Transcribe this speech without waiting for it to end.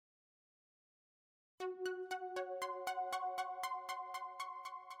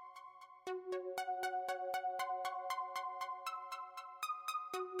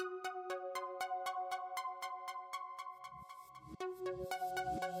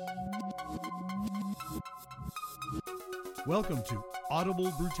Welcome to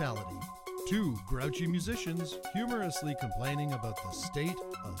Audible Brutality. Two grouchy musicians humorously complaining about the state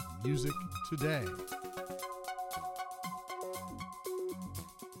of music today.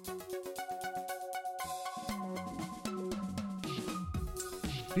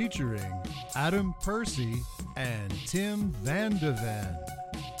 Featuring Adam Percy and Tim Van de Ven.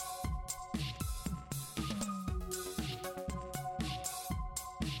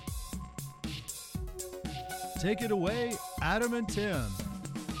 Take it away, Adam and Tim.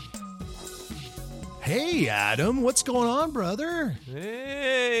 Hey, Adam, what's going on, brother?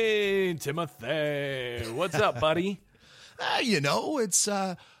 Hey, Timothy. What's up, buddy?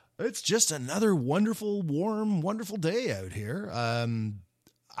 It's just another wonderful, warm, wonderful day out here.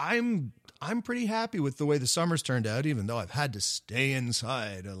 I'm pretty happy with the way the summer's turned out, even though I've had to stay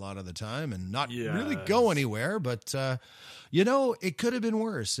inside a lot of the time and not really go anywhere. But, it could have been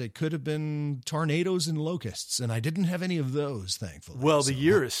worse. It could have been tornadoes and locusts, and I didn't have any of those, thankfully. Well, the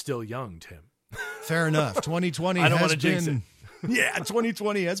year is still young, Tim. Fair enough. 2020 I don't has want to jinx been... it. Yeah,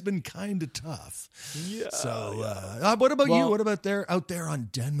 2020 has been kind of tough. Yeah. So, what about you? What about out there on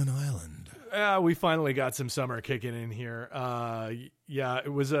Denman Island? We finally got some summer kicking in here.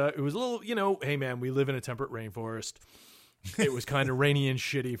 It was a little, hey man, we live in a temperate rainforest. It was kind of rainy and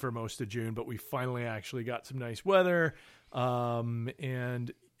shitty for most of June, but we finally actually got some nice weather.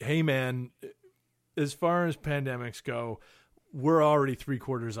 And hey man, as far as pandemics go, we're already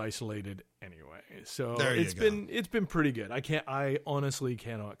 3/4 isolated anyway. So it's been pretty good. I honestly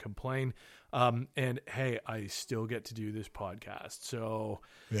cannot complain. And hey, I still get to do this podcast. So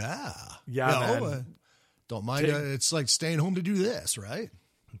yeah, man. Don't mind. It's like staying home to do this, right?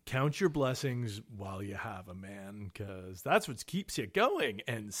 Count your blessings while you have a man, because that's what keeps you going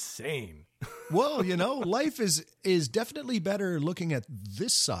and sane. Well, life is definitely better looking at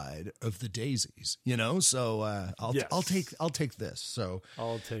this side of the daisies. So I'll take this. So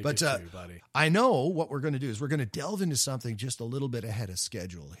I'll take it too, buddy. I know what we're going to do is we're going to delve into something just a little bit ahead of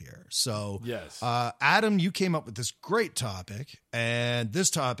schedule here. So yes, Adam, you came up with this great topic, and this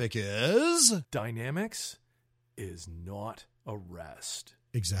topic is dynamics is not a rest.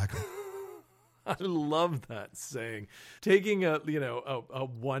 Exactly. I love that saying. Taking a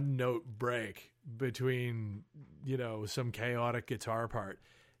one note break between, some chaotic guitar part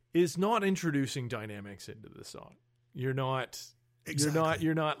is not introducing dynamics into the song. You're not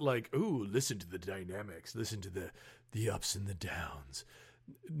like, ooh, listen to the dynamics, listen to the ups and the downs.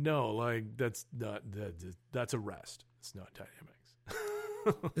 No, like that's a rest. It's not dynamics.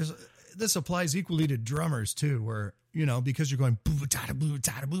 This applies equally to drummers too, where, because you're going boo tada boo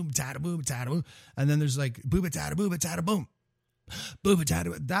tada boom tada boom tada boom, and then there's like boo tada boom, boo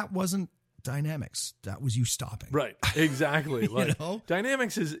tada. That wasn't dynamics. That was you stopping. Right. Exactly. Like,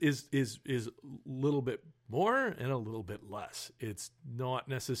 dynamics is a little bit more and a little bit less. It's not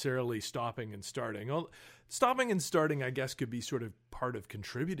necessarily stopping and starting. Stopping and starting, I guess, could be sort of part of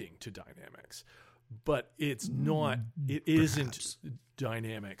contributing to dynamics. But it's not, it isn't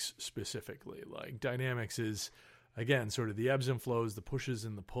dynamics specifically. Like dynamics is, again, sort of the ebbs and flows, the pushes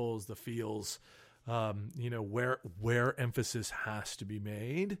and the pulls, the feels, where emphasis has to be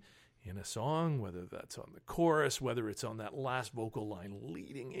made in a song, whether that's on the chorus, whether it's on that last vocal line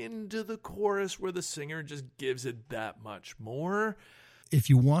leading into the chorus where the singer just gives it that much more. If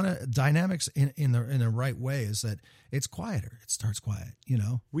you want to, dynamics in the right way is that it's quieter. It starts quiet,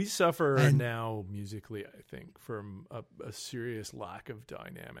 We suffer now musically, I think, from a serious lack of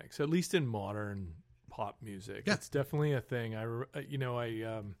dynamics, at least in modern pop music. Yeah. It's definitely a thing. I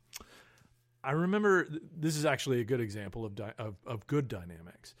remember, this is actually a good example of good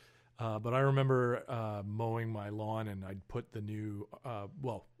dynamics. But I remember mowing my lawn, and I'd put the new,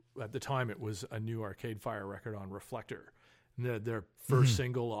 at the time it was a new Arcade Fire record on Reflector. Their first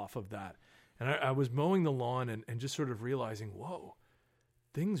single off of that. And I was mowing the lawn and just sort of realizing, whoa,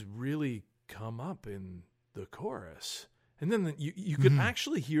 things really come up in the chorus. And then you could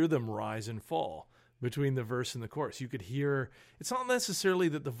actually hear them rise and fall between the verse and the chorus. You could hear, it's not necessarily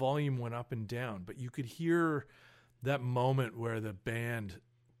that the volume went up and down, but you could hear that moment where the band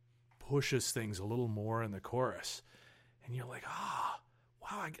pushes things a little more in the chorus. And you're like,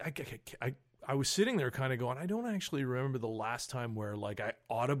 wow, I was sitting there kind of going, I don't actually remember the last time where like I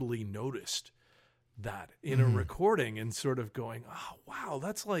audibly noticed that in a recording, and sort of going, oh, wow,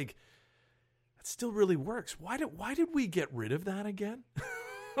 that still really works. Why did we get rid of that again?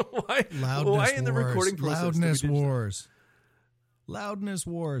 Why in the recording process? Loudness wars. Loudness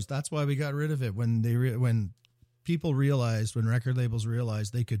wars. That's why we got rid of it when when people realized, when record labels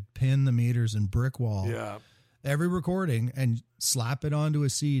realized they could pin the meters and brick wall every recording and slap it onto a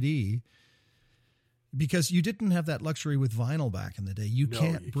CD, because you didn't have that luxury with vinyl back in the day. You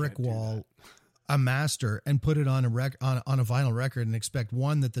can't brick wall a master and put it on a on a vinyl record and expect,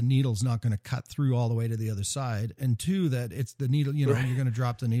 one, that the needle's not going to cut through all the way to the other side, and two, that it's the needle, you're going to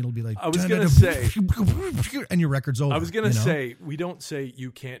drop the needle, be like, I was going to say, and your record's over. I was going to say, we don't say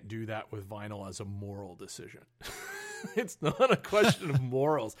you can't do that with vinyl as a moral decision. It's not a question of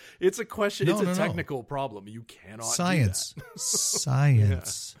morals. It's a question. It's a technical problem. You cannot Science. do that.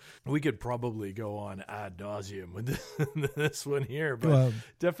 Science. We could probably go on ad nauseum with this one here, but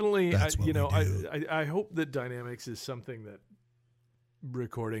definitely, I hope that dynamics is something that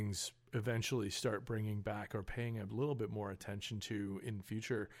recordings eventually start bringing back or paying a little bit more attention to in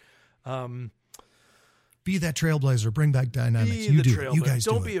future. Be that trailblazer. Bring back dynamics. You do it. You guys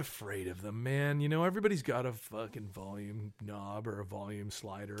don't be afraid of them, man. You know, everybody's got a fucking volume knob or a volume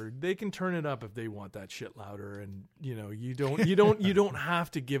slider. They can turn it up if they want that shit louder, and you know, you don't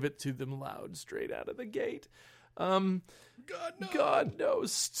have to give it to them loud straight out of the gate. God no,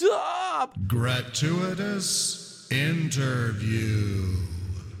 stop. Gratuitous interview.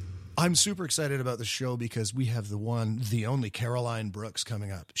 I'm super excited about the show because we have the only Caroline Brooks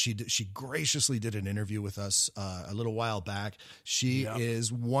coming up. She graciously did an interview with us a little while back. She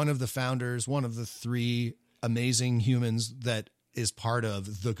is one of the founders, one of the 3 amazing humans that is part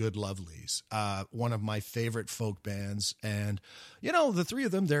of The Good Lovelies, one of my favorite folk bands. And, you know, the 3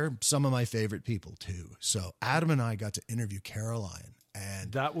 of them, they're some of my favorite people too. So Adam and I got to interview Caroline,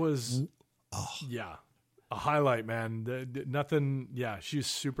 and that was, a highlight, man. Nothing. Yeah, she's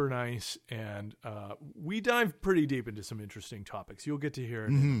super nice, and we dive pretty deep into some interesting topics. You'll get to hear it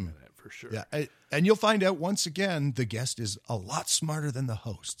in a minute for sure. Yeah, and you'll find out once again the guest is a lot smarter than the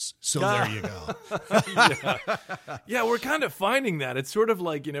hosts. So there you go. Yeah, we're kind of finding that. It's sort of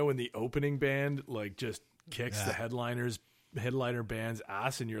like, you know, when the opening band like just kicks the headliner band's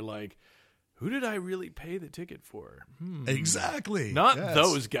ass, and you're like, who did I really pay the ticket for? Exactly. Not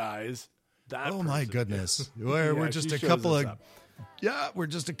those guys. My goodness. We're just a couple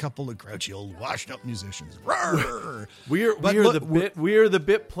of grouchy old washed up musicians. We are the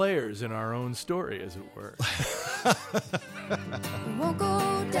bit players in our own story, as it were. We won't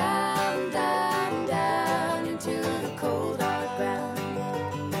go down, down, down into the cold hard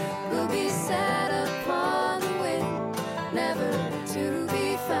ground. We'll be set upon the wind, never to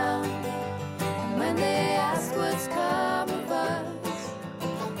be found. And when they ask what's come of us,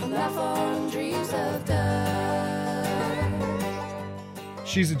 laugh on dreams of dust.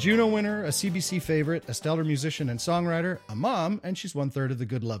 She's a Juno winner, a CBC favorite, a stellar musician and songwriter, a mom, and she's 1/3 of the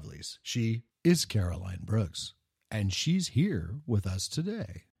Good Lovelies. She is Caroline Brooks, and she's here with us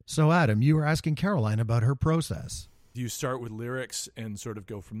today. So, Adam, you were asking Caroline about her process. Do you start with lyrics and sort of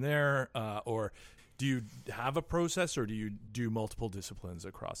go from there, or do you have a process, or do you do multiple disciplines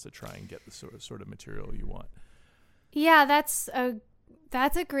across to try and get the sort of material you want? Yeah, that's a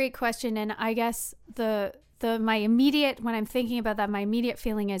great question, and I guess my immediate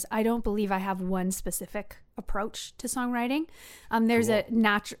feeling is I don't believe I have one specific approach to songwriting. There's a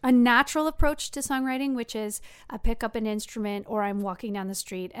natural approach to songwriting, which is I pick up an instrument or I'm walking down the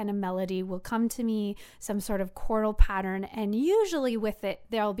street and a melody will come to me, some sort of chordal pattern, and usually with it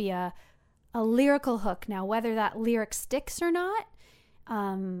there'll be a lyrical hook. Now, whether that lyric sticks or not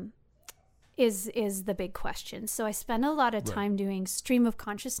is the big question. So I spend a lot of time doing stream of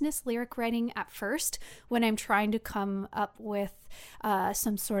consciousness lyric writing at first when I'm trying to come up with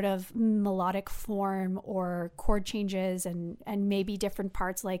some sort of melodic form or chord changes and maybe different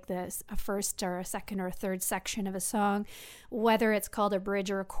parts like this, a first or a second or a third section of a song, whether it's called a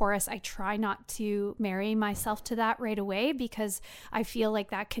bridge or a chorus. I try not to marry myself to that right away because I feel like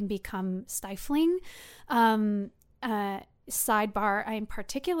that can become stifling. Sidebar, I'm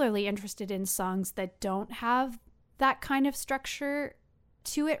particularly interested in songs that don't have that kind of structure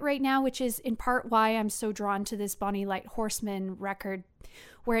to it right now, which is in part why I'm so drawn to this Bonnie Light Horseman record,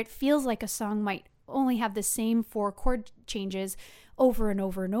 where it feels like a song might only have the same 4 chord changes over and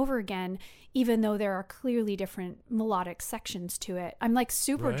over and over again, even though there are clearly different melodic sections to it. I'm like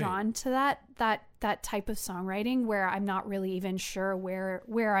super drawn to that type of songwriting where I'm not really even sure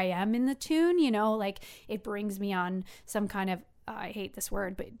where I am in the tune, you know, like it brings me on some kind of, I hate this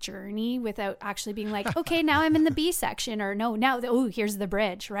word, but journey without actually being like, okay, now I'm in the B section, or no, now, here's the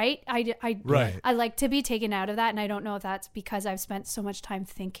bridge, right? I like to be taken out of that. And I don't know if that's because I've spent so much time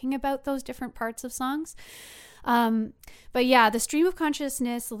thinking about those different parts of songs. But yeah, the stream of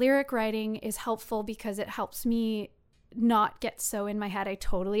consciousness lyric writing is helpful because it helps me not get so in my head. I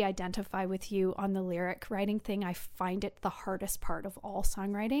totally identify with you on the lyric writing thing. I find it the hardest part of all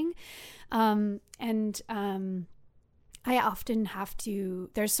songwriting. I often have to,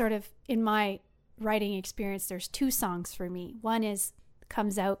 there's sort of, in my writing experience, there's two songs for me. One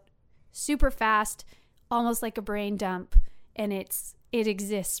comes out super fast, almost like a brain dump, and it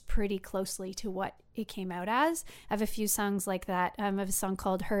exists pretty closely to what it came out as. I have a few songs like that. I have a song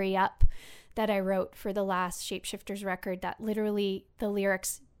called Hurry Up that I wrote for the last Shapeshifters record that literally the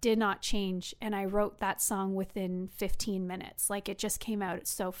lyrics did not change, and I wrote that song within 15 minutes. Like, it just came out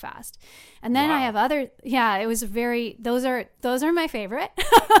so fast. And then I have it was those are my favorite.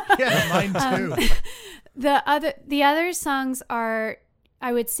 Yeah, mine too. The other songs are,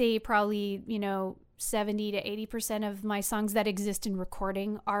 I would say, probably 70 to 80% of my songs that exist in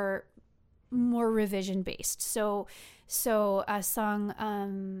recording are more revision based. So a song,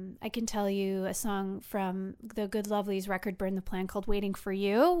 I can tell you a song from the Good Lovelies record Burn the Plan called Waiting for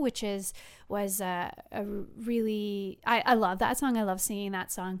You, which was a really, I love that song. I love singing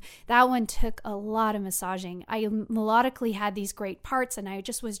that song. That one took a lot of massaging. I melodically had these great parts and I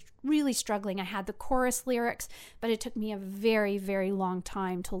just was really struggling. I had the chorus lyrics, but it took me a very, very long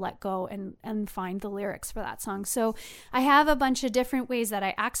time to let go and find the lyrics for that song. So I have a bunch of different ways that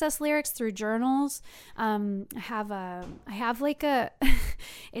I access lyrics through journals. I have like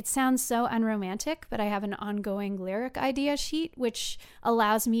it sounds so unromantic, but I have an ongoing lyric idea sheet, which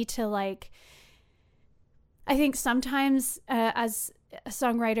allows me to I think sometimes as a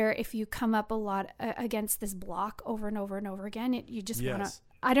songwriter, if you come up a lot against this block over and over and over again, you just want to,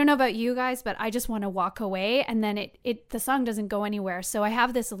 I don't know about you guys, but I just want to walk away, and then the song doesn't go anywhere. So I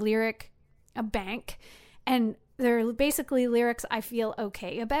have this a bank, and they're basically lyrics I feel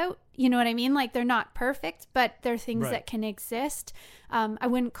okay about. You know what I mean? Like, they're not perfect, but they're things that can exist. I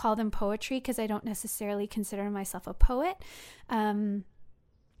wouldn't call them poetry because I don't necessarily consider myself a poet.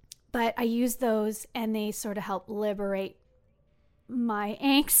 But I use those and they sort of help liberate my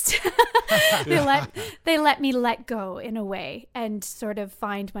angst. They let me let go in a way and sort of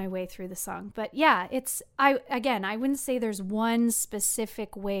find my way through the song. But yeah, I wouldn't say there's one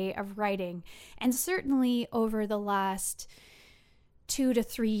specific way of writing. And certainly over the last 2 to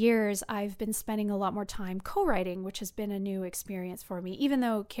 3 years, I've been spending a lot more time co-writing, which has been a new experience for me. Even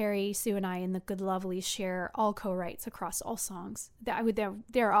though Carrie, Sue, and I in the Good Lovelies share all co-writes across all songs,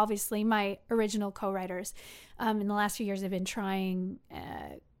 they're obviously my original co-writers. In the last few years, I've been trying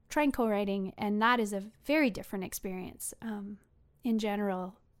co-writing, and that is a very different experience in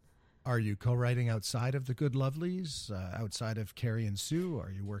general. Are you co-writing outside of the Good Lovelies, outside of Carrie and Sue?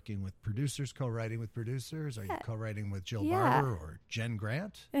 Are you working with producers, co-writing with producers? Are you co-writing with Jill Barber or Jen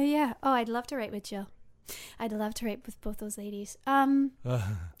Grant? Yeah. Oh, I'd love to write with Jill. I'd love to write with both those ladies.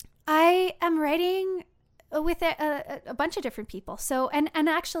 I am writing with a bunch of different people. So, and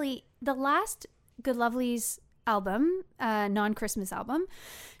actually, the last Good Lovelies album, non-Christmas album,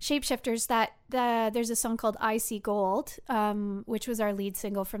 Shapeshifters, there's a song called I See Gold, which was our lead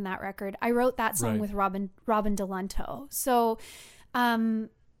single from that record. I wrote that song with Robin Delunto. So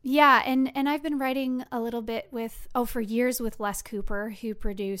yeah, and I've been writing a little bit for years with Les Cooper, who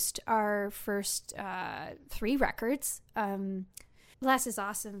produced our first 3 records. Les is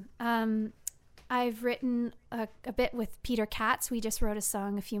awesome. I've written a bit with Peter Katz. We just wrote a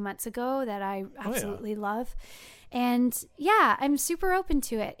song a few months ago that I absolutely love. And yeah, I'm super open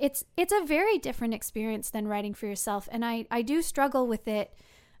to it. It's a very different experience than writing for yourself. And I do struggle with it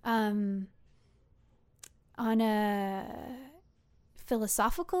on a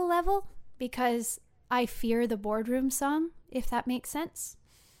philosophical level because I fear the boardroom song, if that makes sense.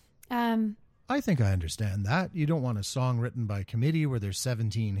 I think I understand that. You don't want a song written by committee where there's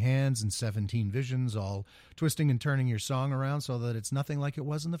 17 hands and 17 visions all twisting and turning your song around so that it's nothing like it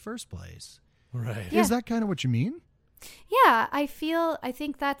was in the first place. Right. Yeah. Is that kind of what you mean? Yeah, I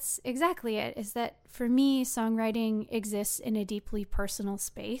think that's exactly it, is that for me, songwriting exists in a deeply personal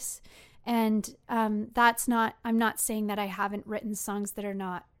space. And I'm not saying that I haven't written songs that are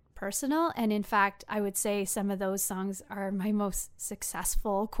not personal. And in fact, I would say some of those songs are my most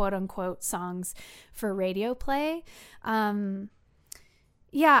successful, quote unquote, songs for radio play. Yeah,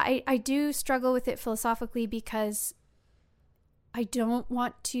 I do struggle with it philosophically because I don't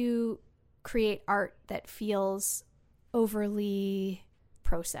want to create art that feels overly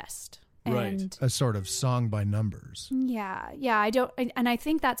processed. Right. A sort of song by numbers. Yeah, I don't, and I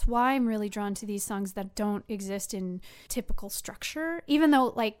think that's why I'm really drawn to these songs that don't exist in typical structure. Even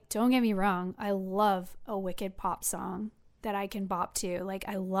though, like, don't get me wrong, I love a wicked pop song that I can bop to. Like,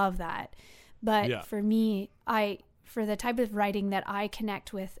 I love that. But for me, for the type of writing that I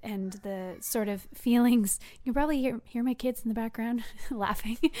connect with and the sort of feelings, you probably hear my kids in the background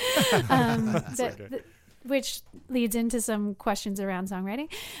laughing, which leads into some questions around songwriting.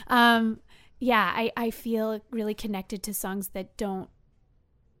 I feel really connected to songs that don't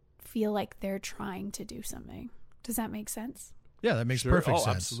feel like they're trying to do something. Does that make sense? Yeah, that makes perfect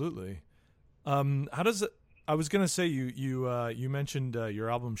sense. Absolutely. How does it? I was gonna say you mentioned your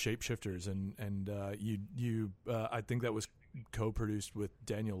album Shapeshifters and you I think that was co-produced with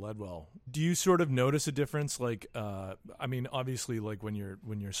Daniel Ledwell. Do you sort of notice a difference? Like, I mean, obviously, like when you're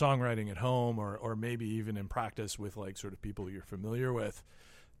songwriting at home or maybe even in practice with like sort of people you're familiar with,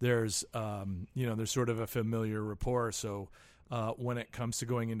 there's there's sort of a familiar rapport. So when it comes to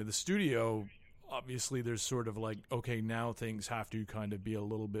going into the studio, obviously there's sort of like, okay, now things have to kind of be a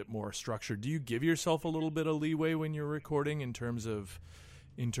little bit more structured. Do you give yourself a little bit of leeway when you're recording in terms of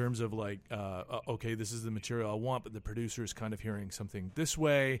like, okay, this is the material I want, but the producer is kind of hearing something this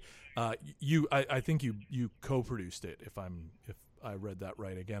way. I think you co-produced it, if I read that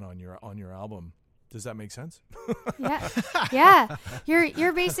right, again on your album. Does that make sense? Yeah.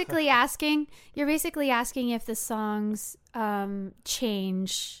 You're basically asking if the songs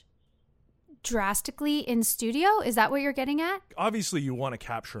change drastically in studio. Is that what you're getting at? Obviously you want to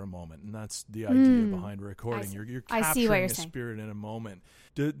capture a moment, and that's the idea behind recording. You're capturing a spirit in a moment.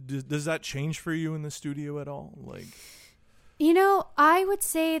 Does that change for you in the studio at all? Like, I would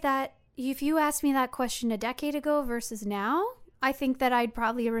say that if you asked me that question a decade ago versus now, I think that I'd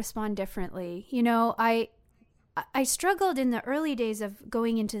probably respond differently. I struggled in the early days of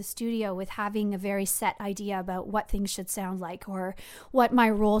going into the studio with having a very set idea about what things should sound like or what my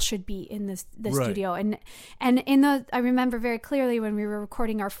role should be in the studio. And I remember very clearly when we were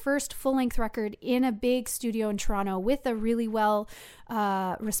recording our first full-length record in a big studio in Toronto with a really well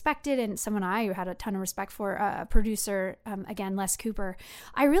respected and someone I had a ton of respect for, producer, again, Les Cooper.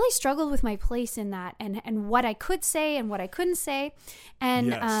 I really struggled with my place in that and what I could say and what I couldn't say.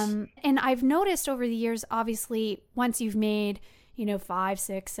 And and I've noticed over the years, obviously, once you've made 5,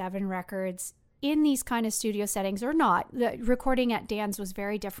 6, 7 records in these kind of studio settings, or not, the recording at Dan's was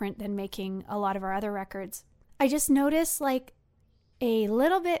very different than making a lot of our other records. I just noticed like a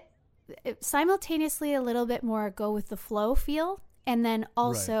little bit simultaneously a little bit more go with the flow feel, and then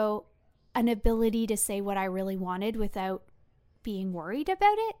also an ability to say what I really wanted without being worried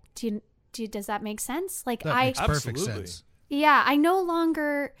about it. Does that make sense? Like, that makes perfect sense. Yeah, I no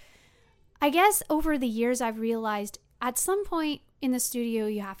longer, I guess over the years I've realized at some point in the studio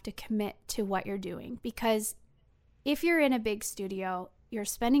you have to commit to what you're doing, because if you're in a big studio, you're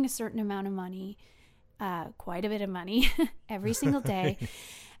spending a certain amount of money, quite a bit of money every single day.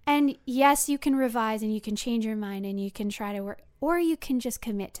 And yes, you can revise and you can change your mind and you can try to work, or you can just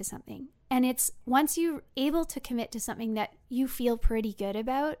commit to something. And it's once you're able to commit to something that you feel pretty good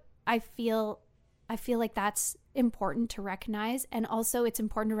about, I feel like that's important to recognize. And also it's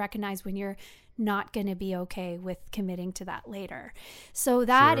important to recognize when you're not going to be okay with committing to that later. So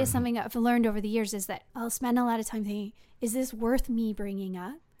that is something I've learned over the years, is that I'll spend a lot of time thinking, is this worth me bringing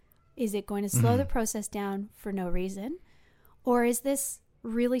up? Is it going to slow the process down for no reason? Or is this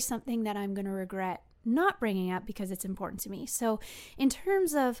really something that I'm going to regret not bringing up because it's important to me? So in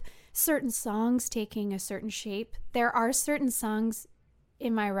terms of certain songs taking a certain shape, there are certain songs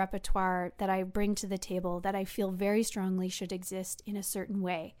in my repertoire that I bring to the table that I feel very strongly should exist in a certain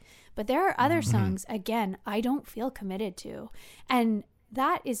way. But there are other songs, again, I don't feel committed to. And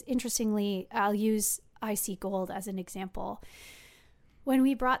that is, interestingly, I'll use I See Gold as an example. When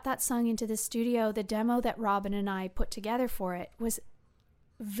we brought that song into the studio, the demo that Robin and I put together for it was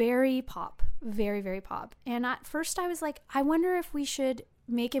very pop, very, very pop. And at first I was like, I wonder if we should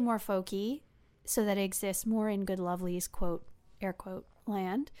make it more folky so that it exists more in Good Lovely's quote, air quote,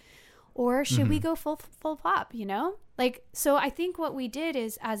 land, or should we go full pop, like, so I think what we did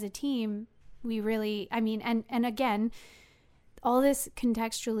is, as a team, we really, and again, all this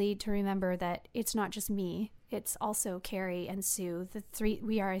contextually, to remember that it's not just me, it's also Carrie and Sue,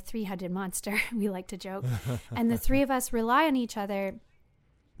 we are a three-headed monster, we like to joke, and the three of us rely on each other,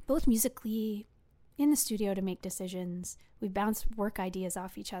 both musically, in the studio, to make decisions. We bounce work ideas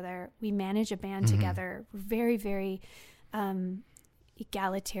off each other, we manage a band together. We're very, very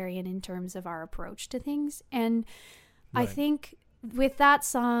egalitarian in terms of our approach to things. And I think with that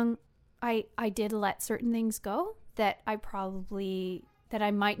song, I did let certain things go that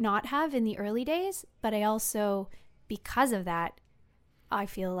I might not have in the early days, but I also, because of that, I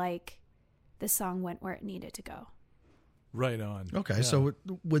feel like the song went where it needed to go. Right on. Okay, yeah. So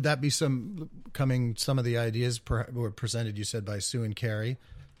would that be some of the ideas were presented, you said, by Sue and Carrie?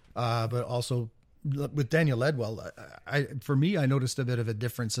 but also with Daniel Ledwell, for me, I noticed a bit of a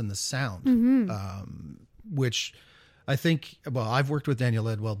difference in the sound, which I think, well, I've worked with Daniel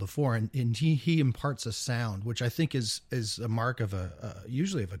Ledwell before, and he imparts a sound, which I think is a mark of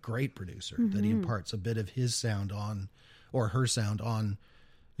usually of a great producer, that he imparts a bit of his sound on, or her sound on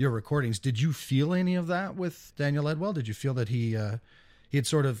your recordings. Did you feel any of that with Daniel Ledwell? Did you feel that he had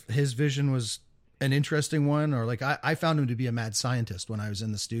sort of, his vision was an interesting one, or like I found him to be a mad scientist when I was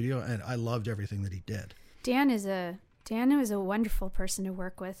in the studio, and I loved everything that he did. Dan is a wonderful person to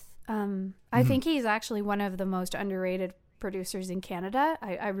work with. I think he's actually one of the most underrated producers in Canada.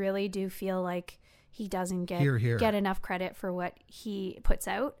 I really do feel like he doesn't get enough credit for what he puts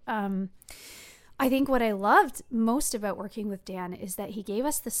out. I think what I loved most about working with Dan is that he gave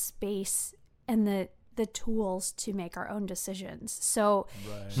us the space and the tools to make our own decisions. So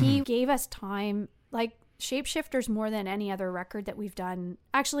he gave us time, like Shapeshifters, more than any other record that we've done.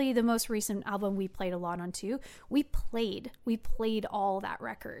 Actually, the most recent album we played a lot on too. We played all that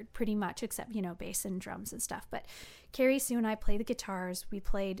record pretty much, except, bass and drums and stuff. But Carrie, Sue, and I played the guitars. We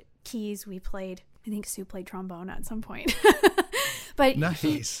played keys. I think Sue played trombone at some point. But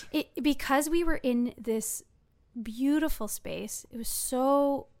nice. Because we were in this beautiful space, it was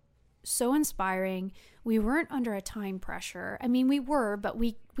so inspiring. We weren't under a time pressure. I mean, we were, but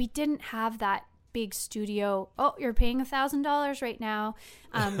we didn't have that big studio. Oh, you're paying $1,000 right now.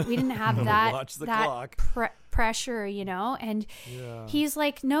 We didn't have that Watch the that clock. pressure, And he's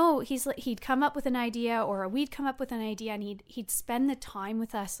like, no, he'd come up with an idea, or we'd come up with an idea, and he'd spend the time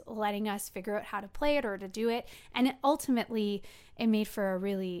with us, letting us figure out how to play it or to do it, and ultimately it made for a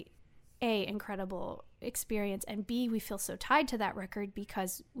really incredible experience, and B, we feel so tied to that record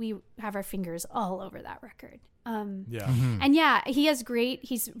because we have our fingers all over that record. And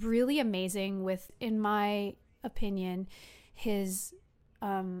he's really amazing with, in my opinion, his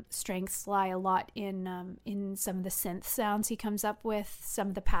strengths lie a lot in some of the synth sounds he comes up with, some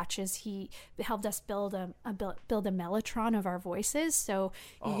of the patches. He helped us build a mellotron of our voices, so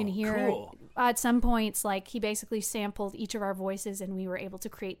you can hear at some points, like, he basically sampled each of our voices, and we were able to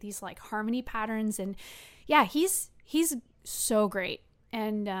create these like harmony patterns. And he's so great.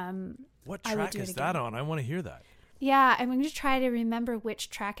 And what track is that on? I want to hear that. Yeah, I'm going to try to remember which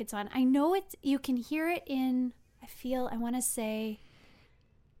track it's on. I know you can hear it in, I want to say,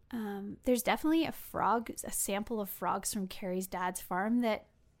 there's definitely a sample of frogs from Carrie's dad's farm that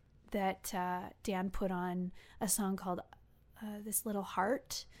Dan put on a song called This Little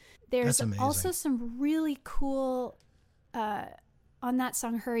Heart. There's also some really cool, on that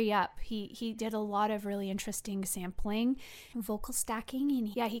song Hurry Up, he did a lot of really interesting sampling, vocal stacking, and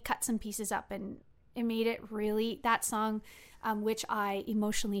he cut some pieces up, and it made it really, that song, which I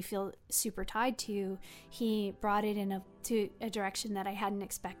emotionally feel super tied to, he brought it to a direction that I hadn't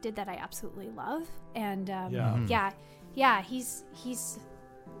expected, that I absolutely love. And he's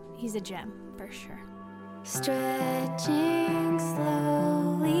a gem for sure. Stretching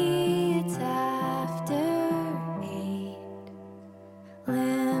slowly, it's after 8.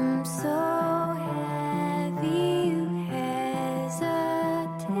 Limbs so heavy you hesitate.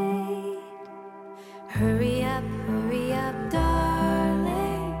 Hurry up,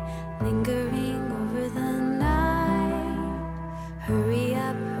 darling, lingering over the night. Hurry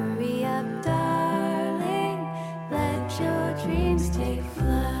up, darling, let your dreams take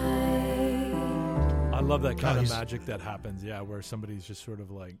flight. I love that kind of magic that happens, where somebody's just sort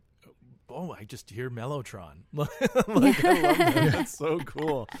of like, oh, I just hear Mellotron. I love that. That's so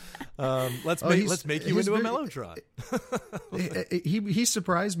cool. Let's make you into a Mellotron. He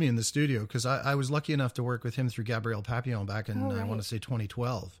surprised me in the studio, because I was lucky enough to work with him through Gabrielle Papillon back in, I want to say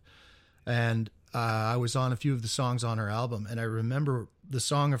 2012. And I was on a few of the songs on her album, and I remember the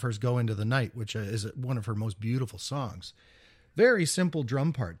song of hers, Go Into the Night, which is one of her most beautiful songs. Very simple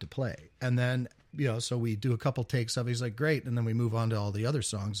drum part to play. And then, so we do a couple takes of it. He's like, great. And then we move on to all the other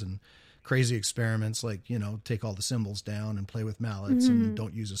songs and crazy experiments, like, take all the cymbals down and play with mallets, and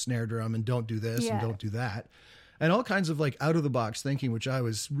don't use a snare drum, and don't do this and don't do that. And all kinds of like out of the box thinking, which I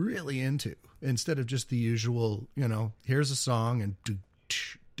was really into, instead of just the usual, here's a song and do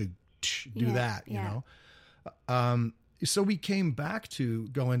that, you know? So we came back to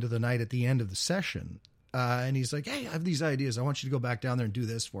Go Into the Night at the end of the session. And he's like, hey, I have these ideas. I want you to go back down there and do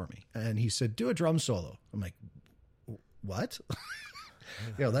this for me. And he said, do a drum solo. I'm like, what?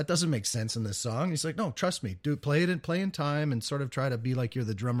 That doesn't make sense in this song. He's like, no, trust me. Play in time, and sort of try to be like you're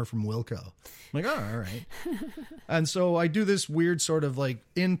the drummer from Wilco. I'm like, oh, all right. And so I do this weird sort of like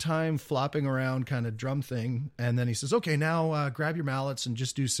in time flopping around kind of drum thing. And then he says, okay, now grab your mallets and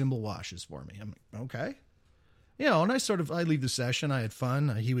just do cymbal washes for me. I'm like, okay. And I leave the session. I had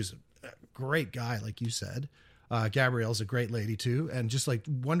fun. He was a great guy, like you said. Gabrielle's a great lady too. And just like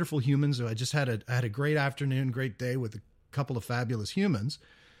wonderful humans. I just had a great afternoon, great day with a couple of fabulous humans.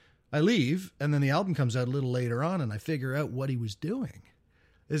 I leave, and then the album comes out a little later on, and I figure out what he was doing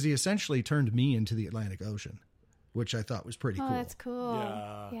is he essentially turned me into the Atlantic Ocean, which I thought was pretty cool. Oh, that's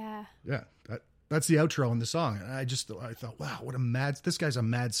cool. Yeah. Yeah. That's the outro in the song. And I thought, wow, this guy's a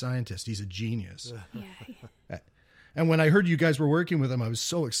mad scientist. He's a genius. Yeah. And when I heard you guys were working with him, I was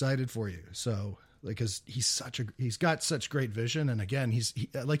so excited for you. So, because he's got such great vision. And again,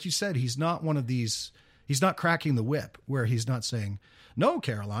 like you said, he's not one of these, he's not cracking the whip where he's not saying, no,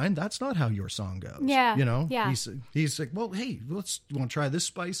 Caroline, that's not how your song goes. Yeah. Yeah. He's like, well, hey, do you want to try this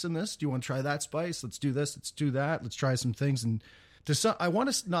spice in this? Do you want to try that spice? Let's do this. Let's do that. Let's try some things. And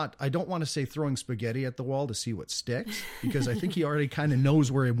I don't want to say throwing spaghetti at the wall to see what sticks, because I think he already kind of knows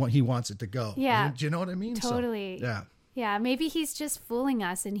where he wants it to go. Yeah. Do you know what I mean? Totally. So, yeah. Yeah. Maybe he's just fooling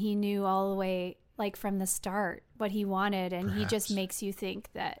us and he knew all the way, like from the start, what he wanted. And he just makes you think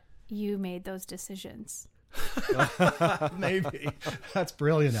that you made those decisions. Maybe. That's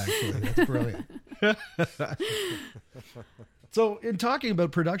brilliant, actually. That's brilliant. So in talking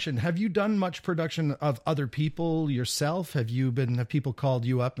about production, have you done much production of other people yourself? Have people called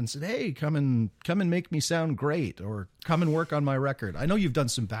you up and said, hey, come and make me sound great, or come and work on my record? I know you've done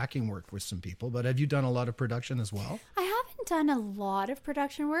some backing work with some people, but have you done a lot of production as well? I haven't done a lot of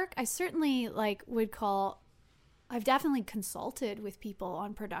production work. I certainly I've definitely consulted with people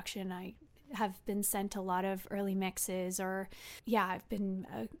on production. I have been sent a lot of early mixes, or I've been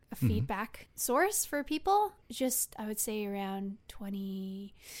a feedback source for people. Just, I would say around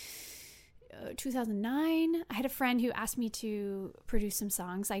 2009, I had a friend who asked me to produce some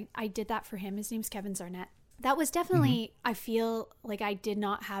songs. I did that for him. His name's Kevin Zarnett. That was definitely, I feel like I did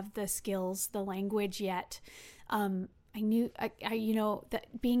not have the skills, the language yet. I knew,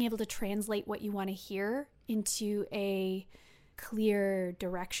 that being able to translate what you want to hear into a clear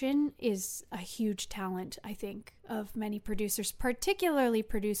direction is a huge talent, I think, of many producers, particularly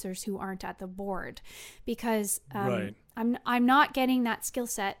producers who aren't at the board, because I'm not getting that skill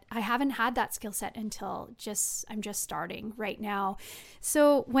set. I haven't had that skill set until I'm just starting right now.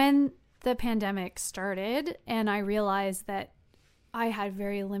 So when the pandemic started and I realized that I had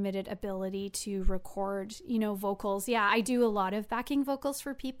very limited ability to record, vocals. Yeah, I do a lot of backing vocals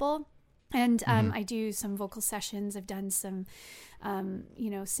for people. And I do some vocal sessions. I've done some,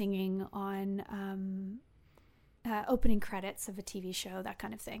 singing on opening credits of a TV show, that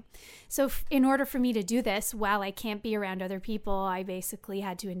kind of thing. So in order for me to do this, while I can't be around other people, I basically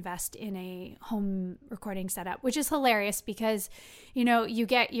had to invest in a home recording setup, which is hilarious because, you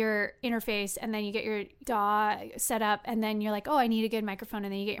get your interface and then you get your DAW set up and then you're like, oh, I need a good microphone.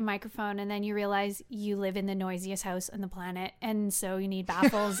 And then you get your microphone and then you realize you live in the noisiest house on the planet. And so you need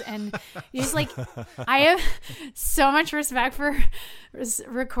baffles and you just I have so much respect for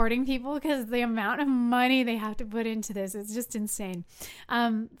recording people because the amount of money they have to put into this, it's just insane.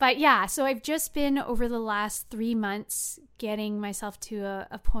 But yeah, so I've just been over the last 3 months getting myself to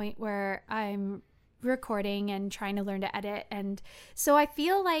a point where I'm recording and trying to learn to edit. And so I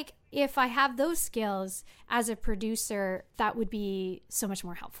feel like if I have those skills as a producer, that would be so much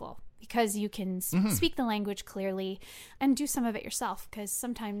more helpful because you can speak the language clearly and do some of it yourself. Because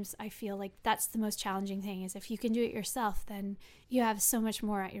sometimes I feel like that's the most challenging thing is if you can do it yourself, then you have so much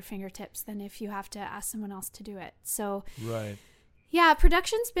more at your fingertips than if you have to ask someone else to do it. So yeah,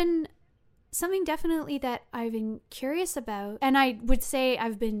 production's been something definitely that I've been curious about. And I would say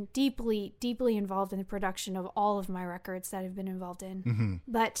I've been deeply, deeply involved in the production of all of my records that I've been involved in.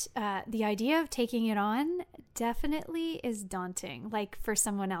 But the idea of taking it on definitely is daunting. Like for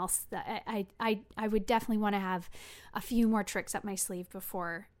someone else, that I would definitely want to have a few more tricks up my sleeve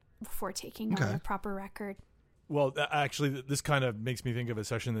before taking on a proper record. Well, actually, this kind of makes me think of a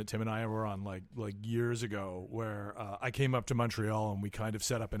session that Tim and I were on like years ago, where I came up to Montreal and we kind of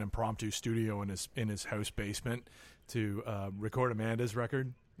set up an impromptu studio in his house basement to record Amanda's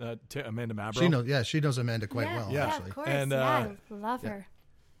record. Amanda Mabro. She knows Amanda quite well. Yeah, actually. of course. And I love her.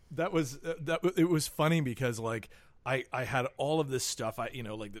 That was it was funny because I had all of this stuff, like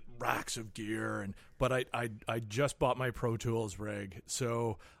the racks of gear, but I just bought my Pro Tools rig,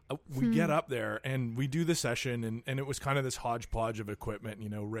 so we get up there and we do the session, and it was kind of this hodgepodge of equipment.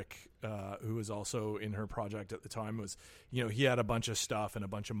 Rick, who was also in her project at the time, was he had a bunch of stuff and a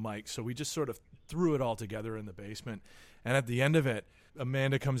bunch of mics, so we just sort of threw it all together in the basement. And at the end of it,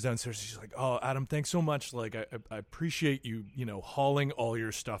 Amanda comes downstairs. She's like, "Oh, Adam, thanks so much. Like, I appreciate you, hauling all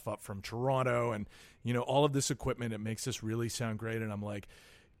your stuff up from Toronto and, all of this equipment. It makes this really sound great." And I'm like,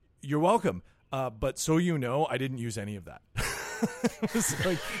 "You're welcome. But so you know, I didn't use any of that.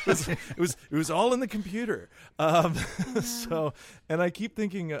 it was all in the computer. So, and I keep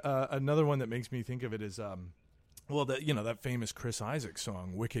thinking another one that makes me think of it is that famous Chris Isaak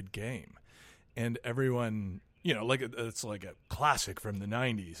song "Wicked Game," and everyone it's like a classic from the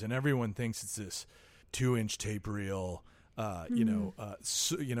 '90s, and everyone thinks it's this 2-inch tape reel.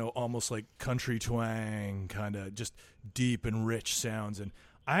 Almost like country twang, kind of just deep and rich sounds. And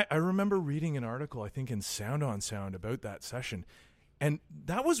I remember reading an article, I think in Sound on Sound, about that session. And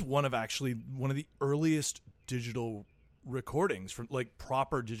that was one of the earliest digital recordings, from like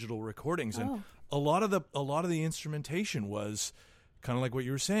proper digital recordings. And a lot of the instrumentation was kind of like what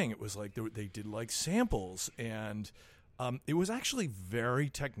you were saying. It was like they did like samples, and it was actually very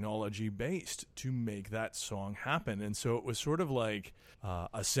technology based to make that song happen. And so it was sort of like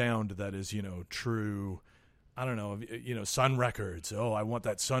a sound that is, true. I don't know, Sun Records. Oh, I want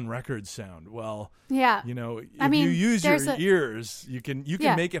that Sun Records sound. Well, yeah, if you use your ears, you can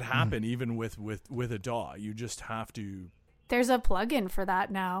make it happen even with a DAW. You just have to. There's a plugin for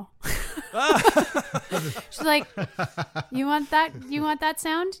that now. She's like, you want that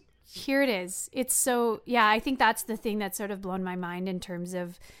sound? Here it is. It's so, I think that's the thing that's sort of blown my mind in terms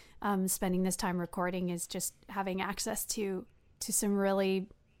of spending this time recording, is just having access to some really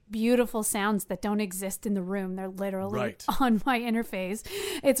beautiful sounds that don't exist in the room. They're literally on my interface.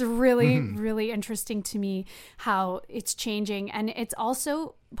 It's really, really interesting to me how it's changing. And it's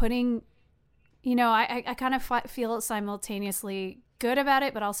also putting, I kind of feel feel good about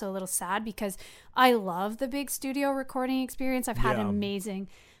it, but also a little sad, because I love the big studio recording experience. I've had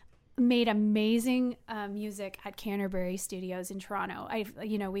made amazing music at Canterbury Studios in Toronto.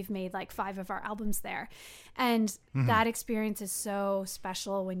 We've made like 5 of our albums there, and that experience is so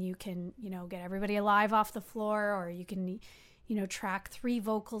special when you can get everybody alive off the floor, or you can track 3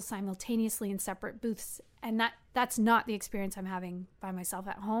 vocals simultaneously in separate booths, and that's not the experience I'm having by myself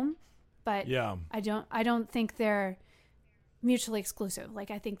at home. But I don't think they're mutually exclusive.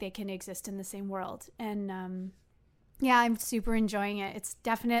 Like, I think they can exist in the same world, and I'm super enjoying it. It's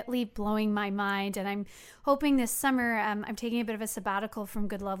definitely blowing my mind. And I'm hoping this summer, I'm taking a bit of a sabbatical from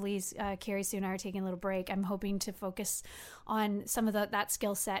Good Lovelies. Carrie Sue and I are taking a little break. I'm hoping to focus on some of that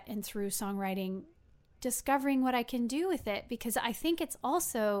skill set, and through songwriting, discovering what I can do with it, because I think it's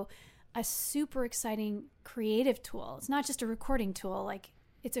also a super exciting creative tool. It's not just a recording tool. Like,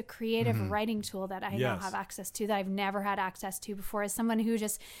 it's a creative writing tool that I now have access to, that I've never had access to before, as someone who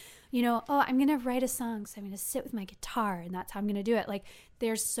just, I'm going to write a song, so I'm going to sit with my guitar, and that's how I'm going to do it. Like,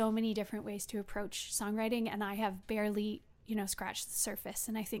 there's so many different ways to approach songwriting, and I have barely, scratched the surface.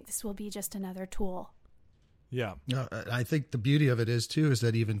 And I think this will be just another tool. Yeah. I think the beauty of it is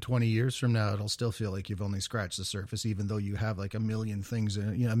that even 20 years from now, it'll still feel like you've only scratched the surface, even though you have like a million things,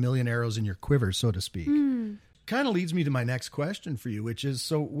 a million arrows in your quiver, so to speak. Kind of leads me to my next question for you, which is,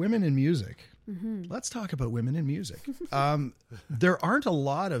 so women in music. Let's talk about women in music. There aren't a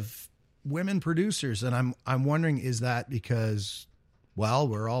lot of women producers, and I'm wondering, is that because, well,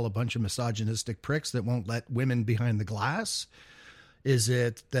 we're all a bunch of misogynistic pricks that won't let women behind the glass? Is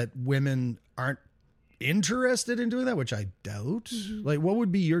it that women aren't interested in doing that, which I doubt? Like, what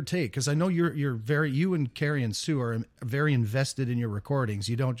would be your take? Because I know you and Carrie and Sue are very invested in your recordings.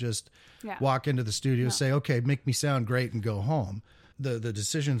 You don't just walk into the studio, say, okay, make me sound great, and go home. The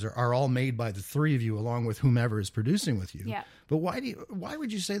decisions are all made by the 3 of you, along with whomever is producing with you. Yeah. But why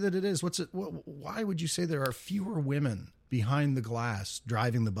would you say that it is? Why would you say there are fewer women behind the glass,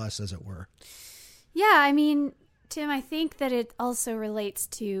 driving the bus, as it were? Yeah, I mean, Tim, I think that it also relates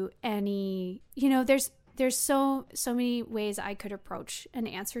to any, there's so many ways I could approach an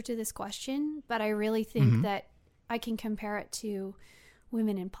answer to this question, but I really think that I can compare it to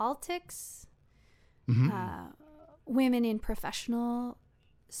women in politics, women in professional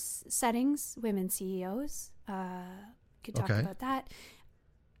settings, women CEOs. Could talk about that.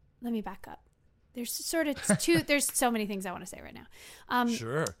 Let me back up. There's so many things I want to say right now.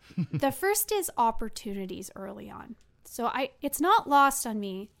 Sure. The first is opportunities early on. So it's not lost on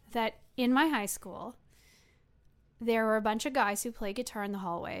me that in my high school, there were a bunch of guys who play guitar in the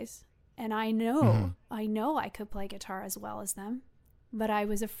hallways. And I know I could play guitar as well as them, but I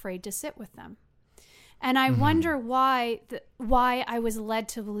was afraid to sit with them. And I wonder why I was led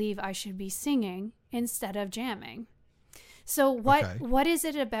to believe I should be singing instead of jamming. So what is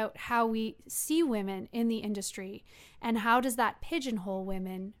it about how we see women in the industry, and how does that pigeonhole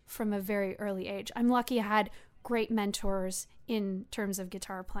women from a very early age? I'm lucky I had great mentors in terms of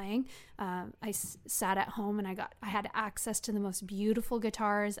guitar playing. I sat at home and I had access to the most beautiful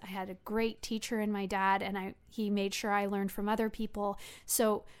guitars. I had a great teacher in my dad, and he made sure I learned from other people.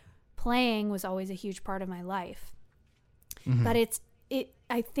 So playing was always a huge part of my life. But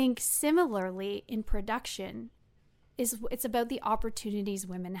I think similarly in production, it's about the opportunities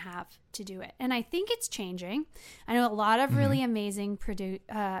women have to do it. And I think it's changing. I know a lot of really amazing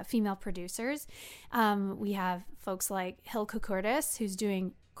female producers. We have folks like Hilke Curtis, who's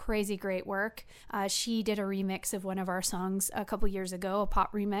doing crazy great work. She did a remix of one of our songs a couple years ago, a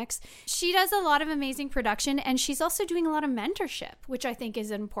pop remix. She does a lot of amazing production, and she's also doing a lot of mentorship, which I think is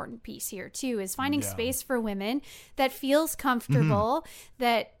an important piece here too, is finding space for women that feels comfortable,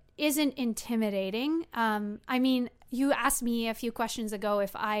 that isn't intimidating. I mean, you asked me a few questions ago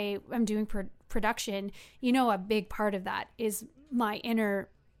if I am doing production. You know, a big part of that is my inner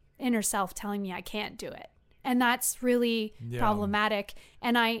self telling me I can't do it. And that's really problematic.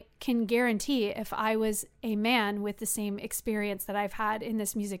 And I can guarantee if I was a man with the same experience that I've had in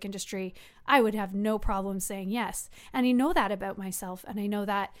this music industry, I would have no problem saying yes. And I know that about myself. And I know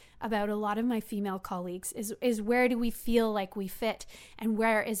that about a lot of my female colleagues is where do we feel like we fit, and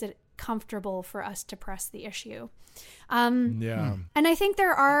where is it comfortable for us to press the issue. And I think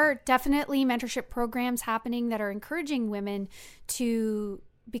there are definitely mentorship programs happening that are encouraging women to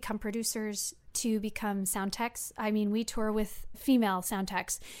become producers, to become sound techs. I mean, we tour with female sound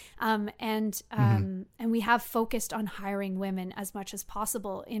techs, and we have focused on hiring women as much as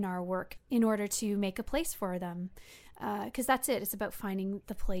possible in our work in order to make a place for them, because that's it. It's about finding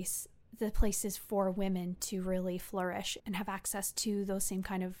the places for women to really flourish and have access to those same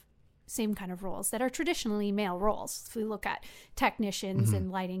kind of roles that are traditionally male roles. If we look at technicians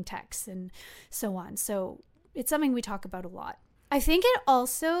and lighting techs and so on. So it's something we talk about a lot. I think it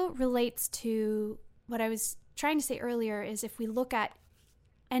also relates to what I was trying to say earlier, is if we look at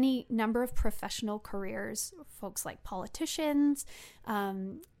any number of professional careers, folks like politicians,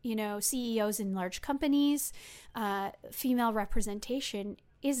 CEOs in large companies, female representation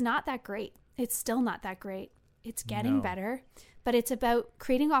is not that great. It's still not that great. It's getting better, but it's about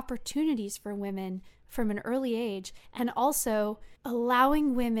creating opportunities for women from an early age, and also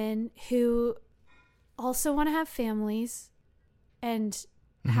allowing women who also want to have families and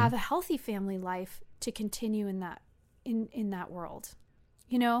have a healthy family life to continue in that world,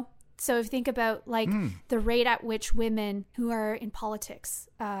 you know? So if you think about like the rate at which women who are in politics,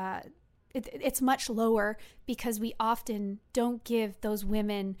 it's much lower because we often don't give those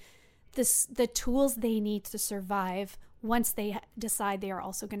women the tools they need to survive once they decide they are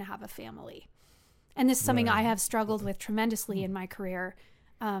also going to have a family. And this is something I have struggled with tremendously in my career.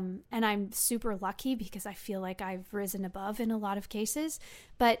 And I'm super lucky because I feel like I've risen above in a lot of cases.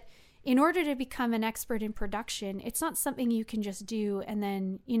 But in order to become an expert in production, it's not something you can just do and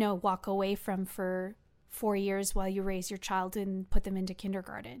then, walk away from for 4 years while you raise your child and put them into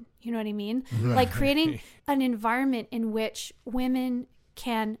kindergarten. You know what I mean? Right. Like creating an environment in which women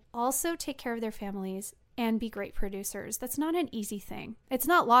can also take care of their families and be great producers. That's not an easy thing. It's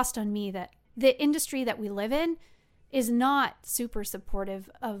not lost on me that the industry that we live in is not super supportive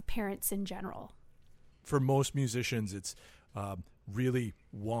of parents in general. For most musicians, it's really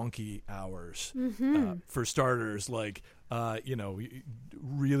wonky hours. For starters, like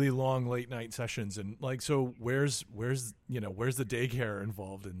really long late night sessions, and like, so where's the daycare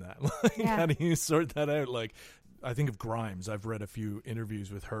involved in that? Like, how do you sort that out? Like, I think of Grimes. I've read a few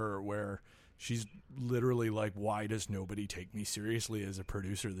interviews with her where she's literally like, why does nobody take me seriously as a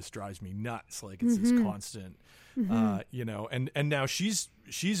producer? This drives me nuts. Like, it's this constant, and now she's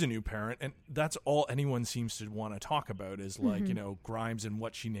a new parent, and that's all anyone seems to want to talk about is like, Grimes and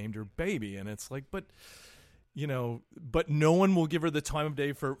what she named her baby. And it's like, but no one will give her the time of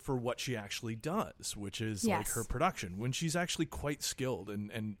day for what she actually does, which is like her production, when she's actually quite skilled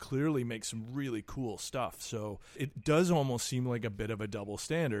and clearly makes some really cool stuff. So it does almost seem like a bit of a double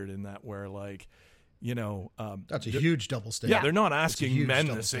standard in that, where like, that's a huge double standard. Yeah, they're not asking men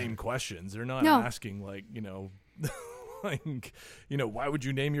the same questions. They're not asking like, like, why would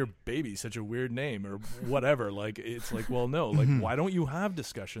you name your baby such a weird name or whatever? Like, it's like, well, no, like, why don't you have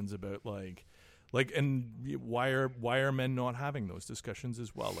discussions about like, and why are men not having those discussions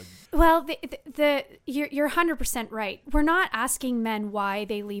as well? Like, well, you're 100% right. We're not asking men why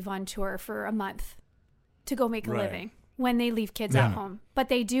they leave on tour for a month to go make a living when they leave kids at home, but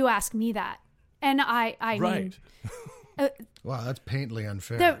they do ask me that, and I mean, wow, that's patently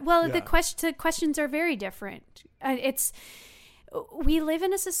unfair. The questions are very different. We live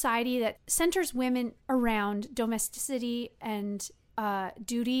in a society that centers women around domesticity and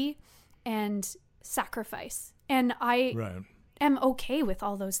duty and sacrifice. And I am okay with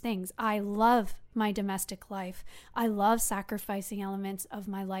all those things. I love my domestic life. I love sacrificing elements of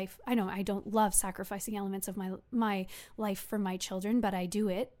my life. I know I don't love sacrificing elements of my life for my children, but I do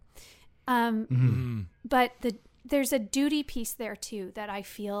it. But there's a duty piece there too that I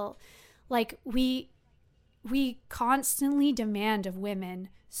feel like we constantly demand of women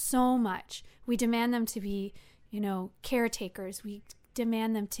so much. We demand them to be, caretakers. We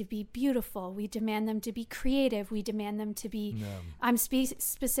demand them to be beautiful. We demand them to be creative. We demand them to be, I'm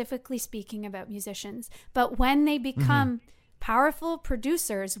specifically speaking about musicians. But when they become powerful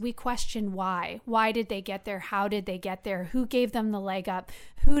producers, we question why. Why did they get there? How did they get there? Who gave them the leg up?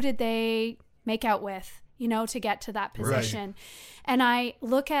 Who did they make out with, to get to that position? Right. And I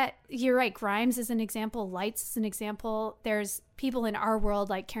look at, you're right, Grimes is an example, Lights is an example. There's people in our world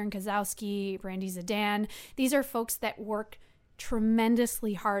like Karen Kozowski, Randy Zidane. These are folks that work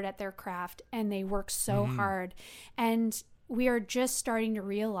tremendously hard at their craft, and they work so hard. And we are just starting to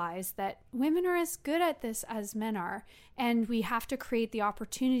realize that women are as good at this as men are. And we have to create the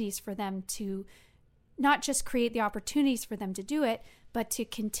opportunities for them to not just create the opportunities for them to do it, but to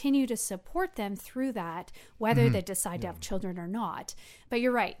continue to support them through that, whether they decide to have children or not. But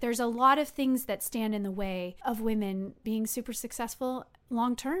you're right. There's a lot of things that stand in the way of women being super successful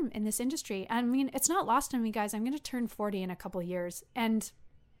long term in this industry. I mean, it's not lost on me, guys. I'm going to turn 40 in a couple of years. And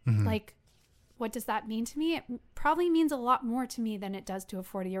what does that mean to me? It probably means a lot more to me than it does to a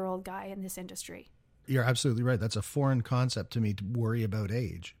 40-year-old guy in this industry. You're absolutely right. That's a foreign concept to me, to worry about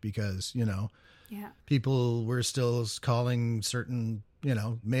age, because, people were still calling certain,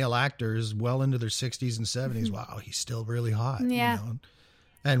 male actors well into their 60s and 70s. Wow, he's still really hot. Yeah.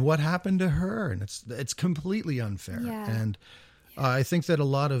 And what happened to her? And it's completely unfair. Yeah. And I think that a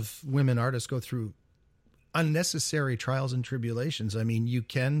lot of women artists go through unnecessary trials and tribulations. I mean, you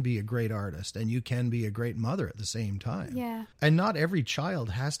can be a great artist and you can be a great mother at the same time. Yeah. And not every child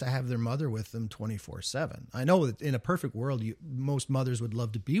has to have their mother with them 24/7. I know that in a perfect world, most mothers would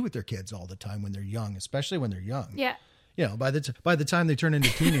love to be with their kids all the time when they're young, especially when they're young. Yeah. By the time they turn into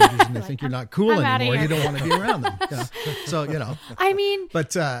teenagers and they think you're not cool anymore, you don't want to be around them. So, I mean,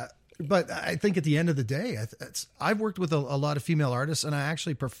 But I think at the end of the day, I've worked with a lot of female artists, and I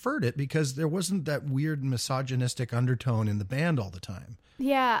actually preferred it because there wasn't that weird misogynistic undertone in the band all the time.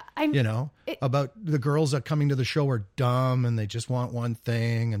 Yeah. About the girls that coming to the show are dumb and they just want one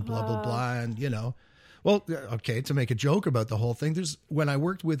thing and blah, blah, blah. And, well, okay, to make a joke about the whole thing, when I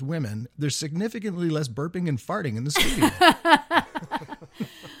worked with women, there's significantly less burping and farting in the studio.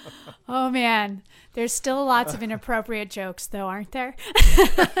 Oh, man. There's still lots of inappropriate jokes, though, aren't there?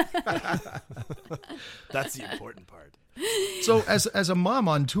 That's the important part. So as a mom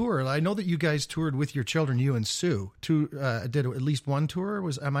on tour, I know that you guys toured with your children, you and Sue, did at least one tour.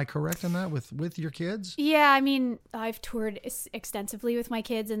 Am I correct in that with your kids? Yeah, I mean, I've toured extensively with my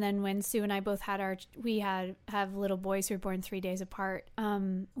kids, and then when Sue and I both have little boys who were born 3 days apart.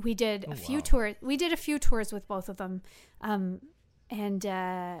 We did a few tours. We did a few tours with both of them. And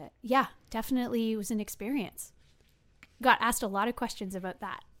definitely it was an experience. Got asked a lot of questions about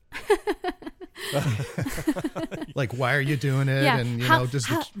that. Like, why are you doing it? Yeah. And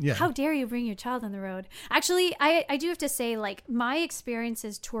how dare you bring your child on the road? Actually, I do have to say, like, my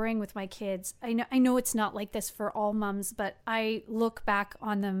experiences touring with my kids, I know it's not like this for all moms, but I look back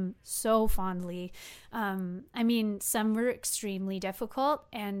on them so fondly. I mean, some were extremely difficult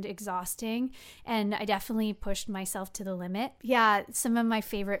and exhausting, and I definitely pushed myself to the limit. Yeah, some of my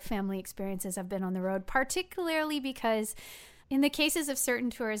favorite family experiences have been on the road, particularly because in the cases of certain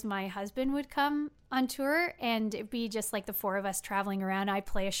tours, my husband would come on tour and it'd be just like the four of us traveling around. I'd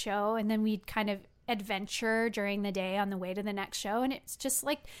play a show and then we'd kind of adventure during the day on the way to the next show. And it's just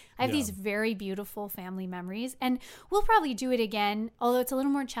like, I have these very beautiful family memories, and we'll probably do it again. Although it's a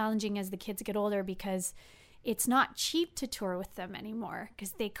little more challenging as the kids get older because it's not cheap to tour with them anymore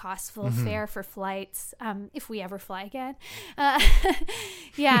because they cost full fare for flights. If we ever fly again.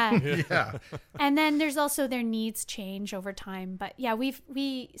 Yeah. And then there's also their needs change over time. But yeah,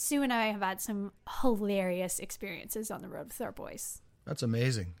 Sue and I have had some hilarious experiences on the road with our boys. That's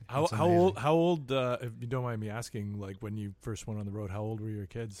amazing. How old, if you don't mind me asking, like when you first went on the road, how old were your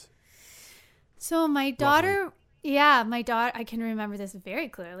kids? So my daughter, I can remember this very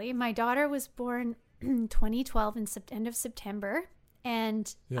clearly. My daughter was born 2012 in end of September,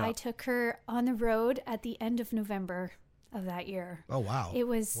 and I took her on the road at the end of November of that year. Oh wow. It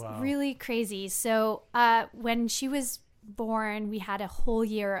was really crazy. So when she was born, we had a whole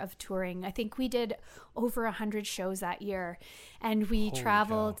year of touring. I think we did over 100 shows that year, and we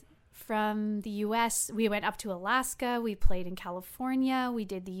traveled from the US. We went up to Alaska, we played in California, we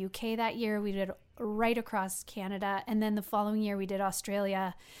did the UK that year, we did right across Canada, and then the following year we did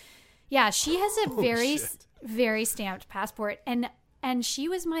Australia. Yeah, she has a very stamped passport, and she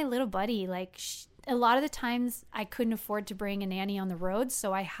was my little buddy. Like, a lot of the times I couldn't afford to bring a nanny on the road,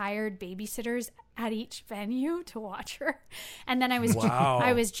 so I hired babysitters at each venue to watch her. And then I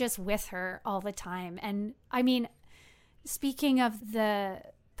was just with her all the time. And I mean, speaking of the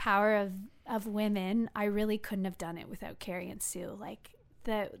power of women, I really couldn't have done it without Carrie and Sue. Like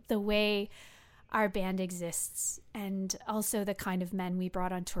the way our band exists, and also the kind of men we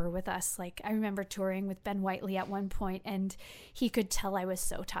brought on tour with us. Like, I remember touring with Ben Whiteley at one point, and he could tell I was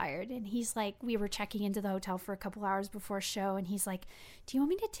so tired. And he's like, we were checking into the hotel for a couple hours before show, and he's like, do you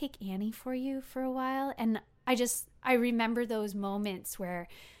want me to take Annie for you for a while? And I remember those moments where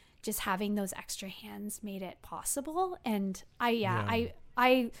just having those extra hands made it possible. And I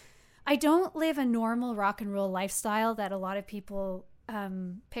don't live a normal rock and roll lifestyle that a lot of people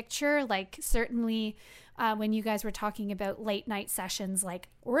picture. Like, certainly when you guys were talking about late night sessions, like,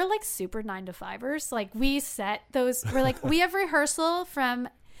 we're like super 9-to-5ers. Like, we set those, we're like, we have rehearsal from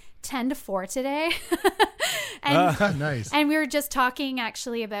 10 to 4 today. And nice. And we were just talking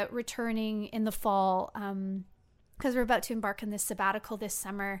actually about returning in the fall, because we're about to embark on this sabbatical this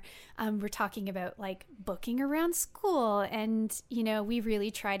summer. We're talking about like booking around school, and we really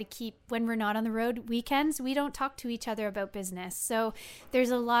try to keep, when we're not on the road weekends, we don't talk to each other about business. So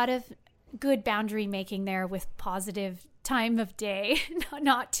there's a lot of good boundary making there with positive time of day,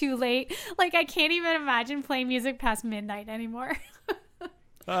 not too late. Like, I can't even imagine playing music past midnight anymore.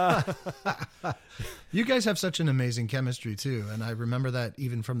 You guys have such an amazing chemistry too, and I remember that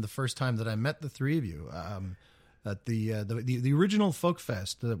even from the first time that I met the three of you. At the original Folk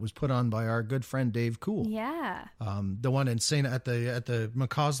Fest that was put on by our good friend Dave Cool. Yeah. The one in at the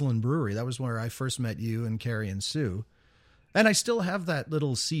McCausland Brewery. That was where I first met you and Carrie and Sue. And I still have that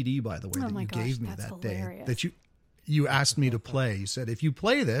little CD, by the way, that you gave me that day that you asked me to play. You said, if you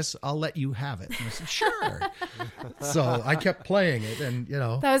play this, I'll let you have it. And I said, sure. So I kept playing it, and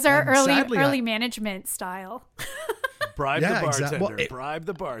that was our early management style. Bribe the bartender. Exactly. Well, bribe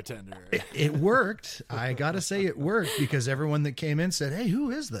the bartender. It worked. I got to say it worked, because everyone that came in said, hey, who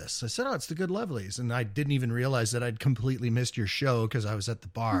is this? I said, oh, it's the Good Lovelies. And I didn't even realize that I'd completely missed your show because I was at the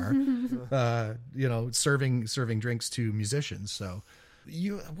bar, serving drinks to musicians. So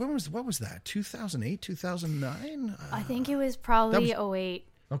what was that? 2008, 2009? I think it was probably 08.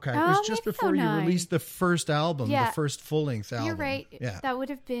 Okay. It was just before 09. You released the first album, the first full-length album. You're right. Yeah. That would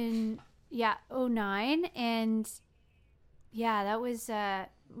have been, 09. And yeah, that was a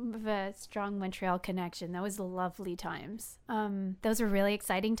strong Montreal connection. That was lovely times. Those were really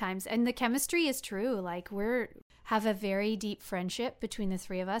exciting times. And the chemistry is true. Like, have a very deep friendship between the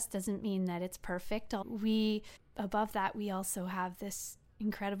three of us. Doesn't mean that it's perfect. Above that, we also have this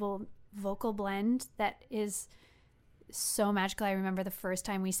incredible vocal blend that is so magical. I remember the first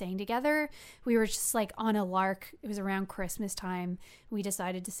time we sang together, we were just like on a lark. It was around Christmas time. We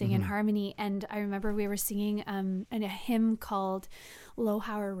decided to sing in harmony, and I remember we were singing a hymn called Lo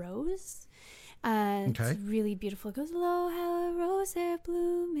How a Rose. It's really beautiful. It goes, Lo how a rose there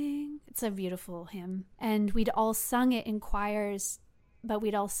blooming. It's a beautiful hymn, and we'd all sung it in choirs, but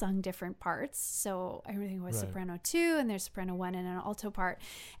we'd all sung different parts. So everything was soprano 2, and there's soprano 1 and an alto part,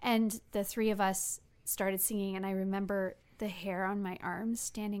 and the three of us started singing, and I remember the hair on my arms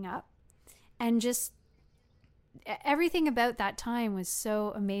standing up, and just everything about that time was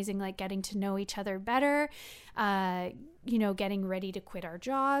so amazing. Like, getting to know each other better, getting ready to quit our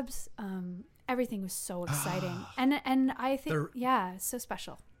jobs. Everything was so exciting, and I think so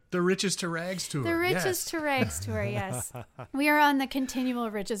special. The Riches to Rags tour. The Riches to Rags tour, yes. We are on the continual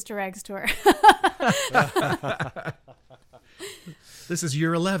Riches to Rags tour. This is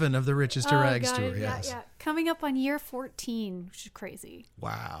year 11 of the Riches to Rags tour. Yes. Yeah. Coming up on year 14, which is crazy.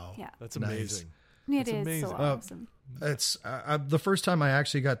 Wow. Yeah. That's amazing. It is amazing. So awesome. It's the first time I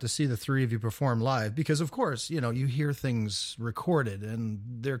actually got to see the three of you perform live, because of course, you hear things recorded and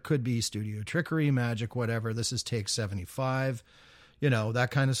there could be studio trickery, magic, whatever. This is take 75, that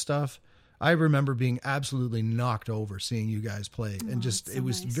kind of stuff. I remember being absolutely knocked over seeing you guys play, and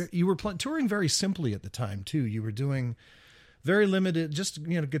you were touring very simply at the time too. You were doing very limited, just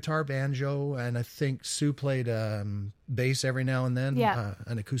guitar, banjo, and I think Sue played bass every now and then,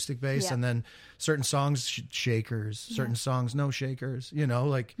 an acoustic bass, and then certain songs shakers, certain songs no shakers.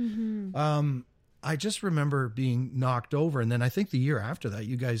 I just remember being knocked over, and then I think the year after that,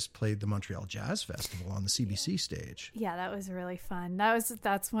 you guys played the Montreal Jazz Festival on the CBC stage. Yeah, that was really fun.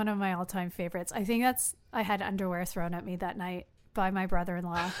 That's one of my all-time favorites. I think I had underwear thrown at me that night by my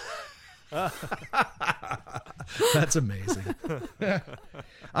brother-in-law. That's amazing.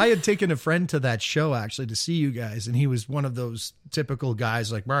 I had taken a friend to that show actually to see you guys, and he was one of those typical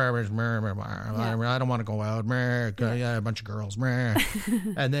guys like, I don't want to go out, yeah, a bunch of girls.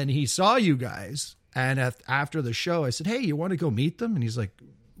 And then he saw you guys, and after the show, I said, hey, you want to go meet them? And he's like,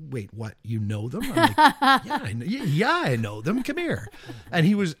 wait, what? You know them? I'm like, I know them. Come here. And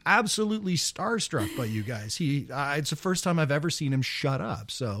he was absolutely starstruck by you guys. It's the first time I've ever seen him shut up.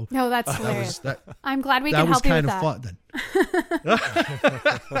 So no, that's hilarious. I'm glad we can help you with that. That was kind of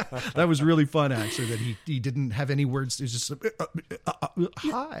fun. Then that was really fun, actually. That he didn't have any words. It was just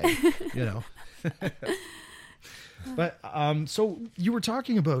hi, you know. But so you were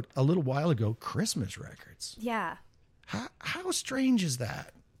talking about a little while ago Christmas records. Yeah. How strange is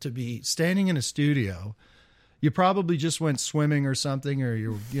that? To be standing in a studio, you probably just went swimming or something, or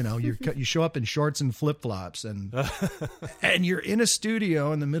you show up in shorts and flip flops, and you're in a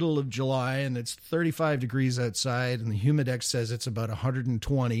studio in the middle of July, and it's 35 degrees outside, and the Humidex says it's about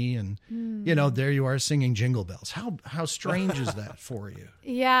 120, and there you are singing Jingle Bells. How strange is that for you?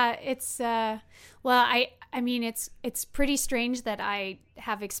 Yeah, it's I mean it's pretty strange that I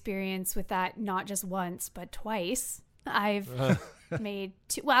have experience with that not just once but twice. I've made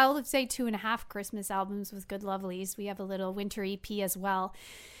let's say 2.5 Christmas albums with Good Lovelies. We have a little winter EP as well.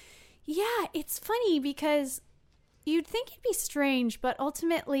 Yeah, it's funny because you'd think it'd be strange, but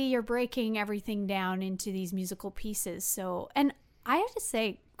ultimately you're breaking everything down into these musical pieces. So, and I have to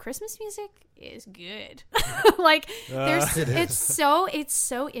say, Christmas music is good. Like it's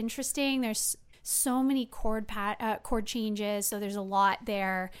so interesting. There's so many chord changes, so there's a lot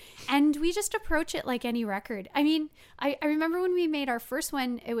there, and we just approach it like any record. I mean, I remember when we made our first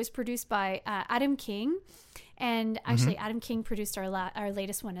one, it was produced by Adam King, and actually Adam King produced our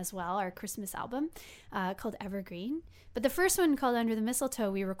latest one as well, our Christmas album called Evergreen. But the first one, called Under the Mistletoe,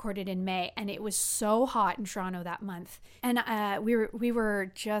 we recorded in May, and it was so hot in Toronto that month, and we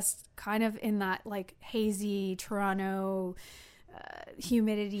were just kind of in that like hazy Toronto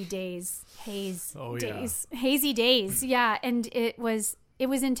humidity days, hazy days. Yeah. And it was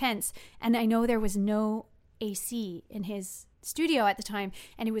intense. And I know there was no AC in his studio at the time,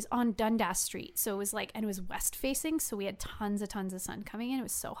 and it was on Dundas Street. So it was and it was west facing. So we had tons of sun coming in. It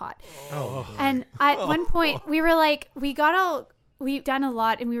was so hot. And at one point we were like, we've done a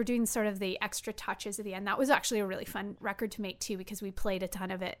lot, and we were doing sort of the extra touches at the end. That was actually a really fun record to make too, because we played a ton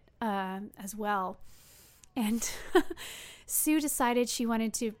of it as well. And Sue decided she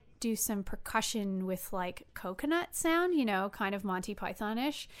wanted to do some percussion with like coconut sound, kind of Monty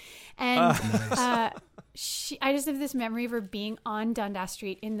Python-ish. And I just have this memory of her being on Dundas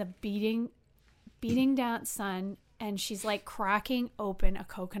Street in the beating down sun, and she's like cracking open a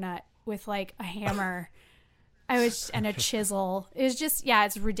coconut with like a hammer and a chisel. It was just,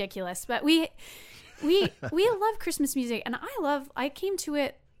 it's ridiculous. But we love Christmas music, and I came to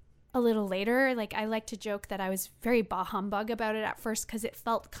it a little later. Like, I like to joke that I was very bah humbug about it at first, because it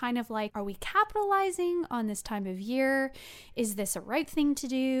felt kind of like, are we capitalizing on this time of year? Is this a right thing to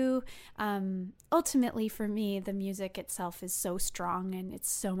do? Ultimately, for me, the music itself is so strong, and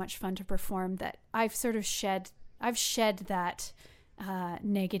it's so much fun to perform, that I've sort of shed that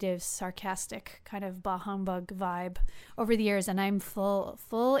negative, sarcastic kind of bah humbug vibe over the years, and I'm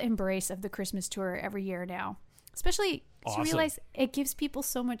full embrace of the Christmas tour every year now. Especially to realize it gives people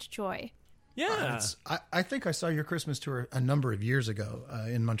so much joy. Yeah. I think I saw your Christmas tour a number of years ago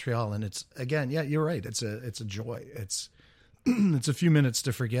in Montreal, and it's, again, you're right. It's a joy. It's it's a few minutes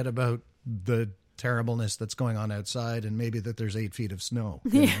to forget about the terribleness that's going on outside, and maybe that there's 8 feet of snow.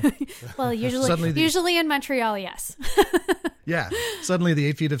 Well, usually in Montreal, yes. Yeah. Suddenly the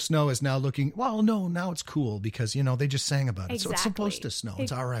 8 feet of snow is now looking, now it's cool because, they just sang about it. Exactly. So it's supposed to snow.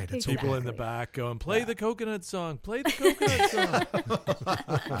 It's all right. It's people in the back going, play the coconut song, play the coconut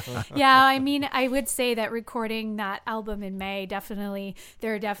song. Yeah. I mean, I would say that recording that album in May,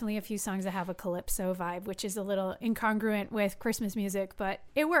 there are definitely a few songs that have a calypso vibe, which is a little incongruent with Christmas music, but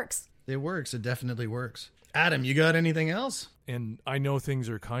it works. It works. It definitely works. Adam, you got anything else? And I know things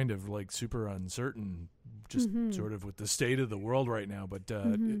are kind of like super uncertain, just sort of with the state of the world right now. But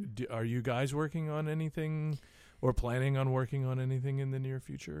are you guys working on anything or planning on working on anything in the near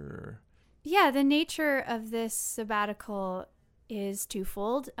future? Or? Yeah, the nature of this sabbatical is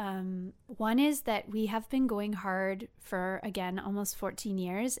twofold. One is that we have been going hard for, again, almost 14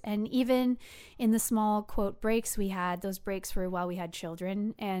 years. And even in the small, quote, breaks we had, those breaks were while we had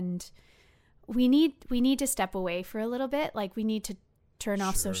children. And we need to step away for a little bit. Like, we need to turn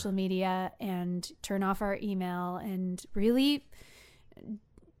off social media and turn off our email and really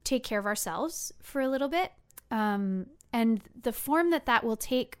take care of ourselves for a little bit. And the form that will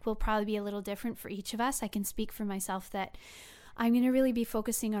take will probably be a little different for each of us. I can speak for myself that I'm going to really be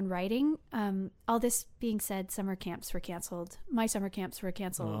focusing on writing. All this being said, summer camps were canceled. My summer camps were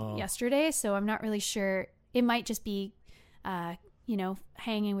canceled yesterday, so I'm not really sure. It might just be,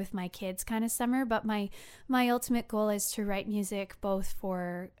 hanging with my kids kind of summer. But my ultimate goal is to write music both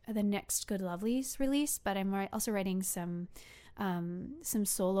for the next Good Lovelies release, but I'm also writing some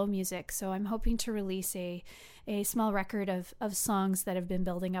solo music. So I'm hoping to release a small record of songs that have been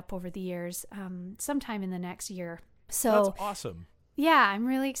building up over the years, sometime in the next year. So that's awesome. Yeah, I'm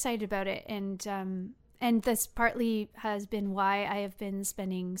really excited about it. And this partly has been why I have been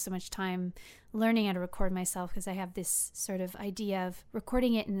spending so much time learning how to record myself, because I have this sort of idea of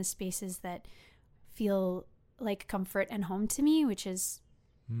recording it in the spaces that feel like comfort and home to me, which is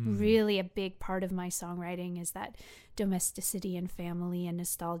really a big part of my songwriting, is that domesticity and family and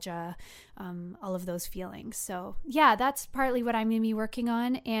nostalgia, all of those feelings. So yeah, that's partly what I'm going to be working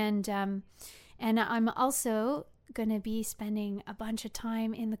on. And I'm also going to be spending a bunch of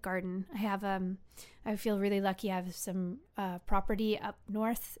time in the garden. I feel really lucky. I have some property up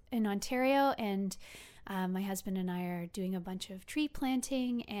north in Ontario, and my husband and I are doing a bunch of tree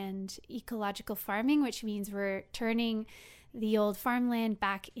planting and ecological farming, which means we're turning the old farmland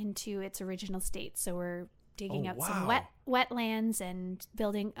back into its original state. So we're digging up some wetlands and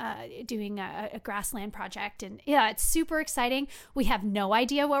doing a grassland project. And yeah, it's super exciting. We have no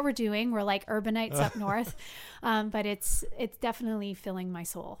idea what we're doing. We're like urbanites up north. But it's definitely filling my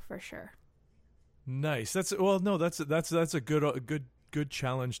soul for sure. Nice. That's a good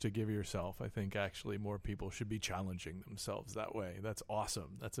challenge to give yourself. I think actually more people should be challenging themselves that way. That's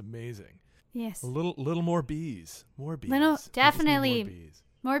awesome. That's amazing. Yes. A little more bees. More bees. Definitely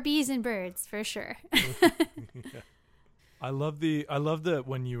more bees and birds for sure. Yeah. I love the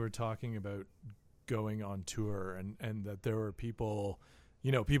when you were talking about going on tour and that there were people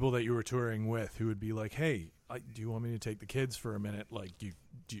that you were touring with who would be like, hey, do you want me to take the kids for a minute? Like, do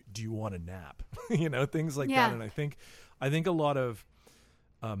you want a nap? Things like that. And I think a lot of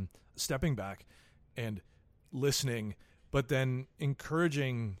stepping back and listening, but then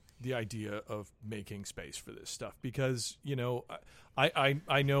encouraging the idea of making space for this stuff, because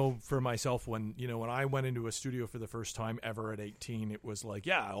I know for myself when I went into a studio for the first time ever at 18, it was like,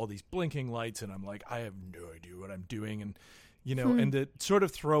 all these blinking lights, and I'm like, I have no idea what I'm doing, and and to sort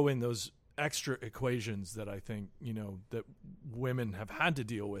of throw in those extra equations that I think that women have had to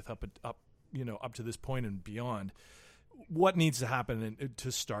deal with up to this point and beyond. What needs to happen and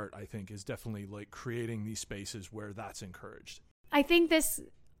to start, I think, is definitely like creating these spaces where that's encouraged. I think this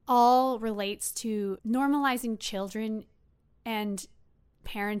all relates to normalizing children and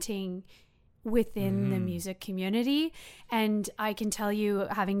parenting within the music community. And I can tell you,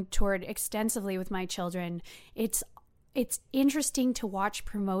 having toured extensively with my children, it's interesting to watch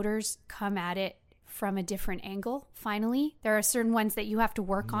promoters come at it from a different angle. Finally, there are certain ones that you have to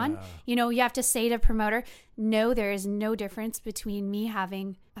work on. You have to say to promoter, no, there is no difference between me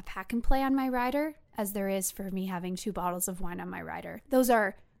having a pack and play on my rider as there is for me having 2 bottles of wine on my rider. Those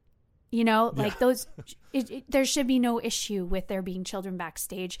are, those, there should be no issue with there being children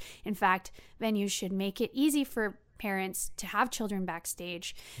backstage. In fact, venues should make it easy for parents to have children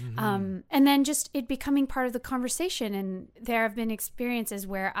backstage. And then just it becoming part of the conversation. And there have been experiences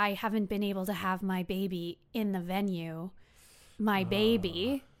where I haven't been able to have my baby in the venue,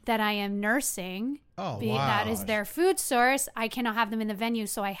 baby that I am nursing. That is their food source. I cannot have them in the venue,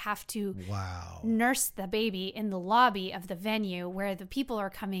 so I have to nurse the baby in the lobby of the venue where the people are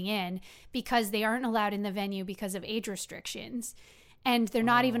coming in, because they aren't allowed in the venue because of age restrictions. And they're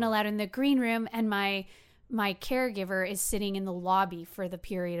not even allowed in the green room, and my caregiver is sitting in the lobby for the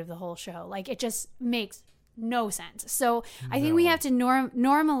period of the whole show. Like, it just makes no sense. So I think we have to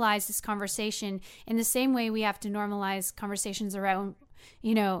normalize this conversation in the same way we have to normalize conversations around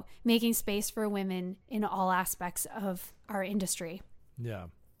making space for women in all aspects of our industry. Yeah.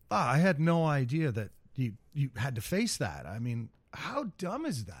 I had no idea that you had to face that. I mean, how dumb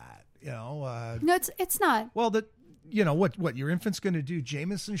is that? No, it's not. Well, what your infant's going to do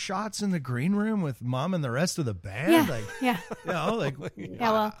Jameson shots in the green room with mom and the rest of the band?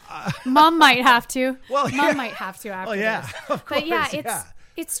 Mom might have to. Mom might have to after this. Of course. But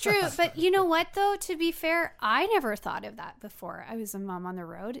it's true. But you know what, though, to be fair, I never thought of that before I was a mom on the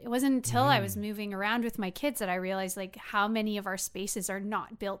road. It wasn't until I was moving around with my kids that I realized like how many of our spaces are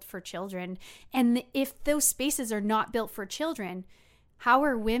not built for children. And if those spaces are not built for children, how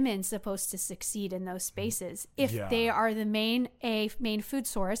are women supposed to succeed in those spaces if they are the main food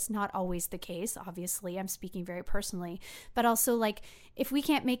source? Not always the case, obviously. I'm speaking very personally. But also, like, if we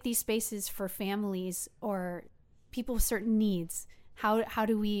can't make these spaces for families or people with certain needs. How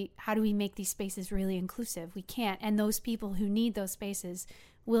do we make these spaces really inclusive? We can't. And those people who need those spaces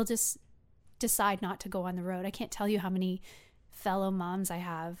will just decide not to go on the road. I can't tell you how many fellow moms I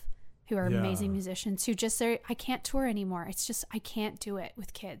have who are amazing musicians who just say, I can't tour anymore. It's just, I can't do it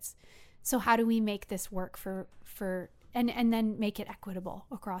with kids. So how do we make this work for and then make it equitable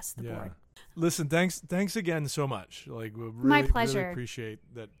across the board? Listen, thanks again so much. Like, we really, my pleasure. Really appreciate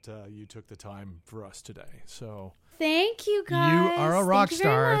that you took the time for us today. So thank you guys. You are a rock Thank you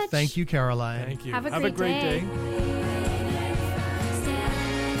very star. much. Thank you, Caroline. thank you. Have a great day.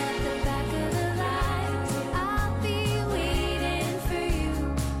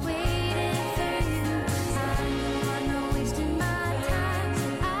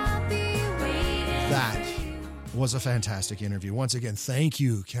 That was a fantastic interview. Once again, thank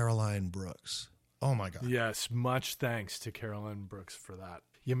you, Caroline Brooks. Oh my God. Yes, much thanks to Caroline Brooks for that.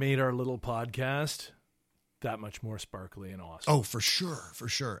 You made our little podcast that much more sparkly and awesome. Oh, for sure, for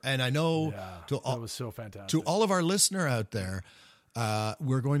sure. And I know that was so fantastic. to all of our listener out there,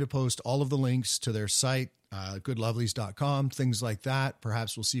 we're going to post all of the links to their site, goodlovelies.com, things like that.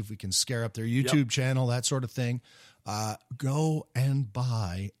 Perhaps we'll see if we can scare up their YouTube channel, that sort of thing. Go and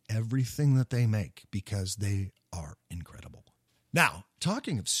buy everything that they make because they are incredible. Now,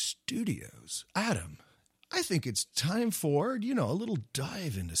 talking of studios, Adam, I think it's time for, a little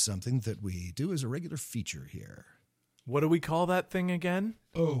dive into something that we do as a regular feature here. What do we call that thing again?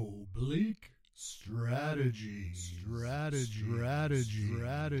 Oblique strategy.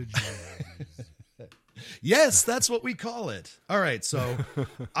 Yes, that's what we call it. All right, so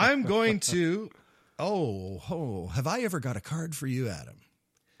I'm going to... have I ever got a card for you, Adam?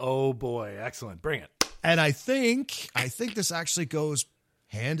 Oh boy, excellent. Bring it. And I think this actually goes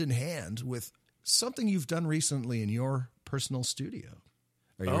hand in hand with something you've done recently in your personal studio.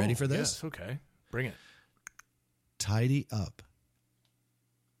 Are you ready for this? Yes, okay. Bring it. Tidy up.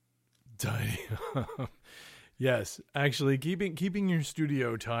 Tidy up. Yes, actually keeping your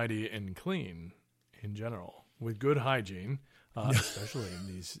studio tidy and clean in general with good hygiene, especially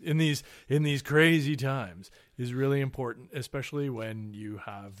in these crazy times, is really important, especially when you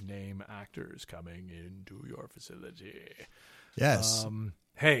have name actors coming into your facility. Yes.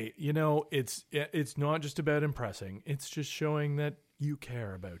 Hey, it's not just about impressing. It's just showing that you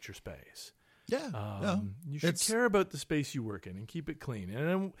care about your space. Yeah. You should care about the space you work in and keep it clean.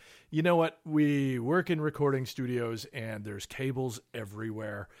 And you know what? We work in recording studios and there's cables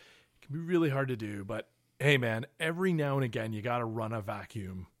everywhere. It can be really hard to do, but hey man, every now and again you got to run a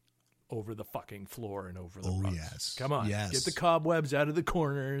vacuum over the fucking floor and over the rugs. Yes. Come on. Yes. Get the cobwebs out of the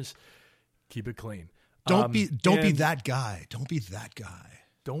corners. Keep it clean. Don't be that guy. Don't be that guy.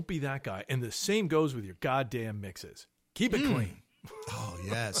 Don't be that guy. And the same goes with your goddamn mixes. Keep it clean. Oh,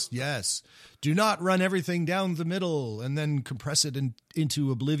 yes. Do not run everything down the middle and then compress it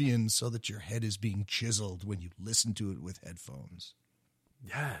into oblivion so that your head is being chiseled when you listen to it with headphones.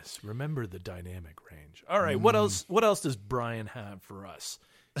 Yes. Remember the dynamic range. All right. What else does Brian have for us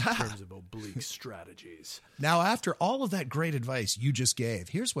in terms of oblique strategies? Now, after all of that great advice you just gave,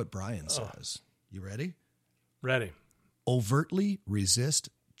 here's what Brian says. You ready? Ready. Overtly resist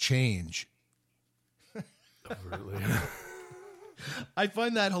change. Overtly. I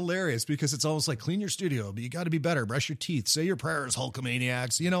find that hilarious because it's almost like clean your studio, but you got to be better. Brush your teeth, say your prayers,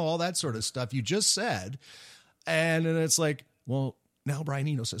 Hulkamaniacs, all that sort of stuff you just said. And then it's like, well, now Brian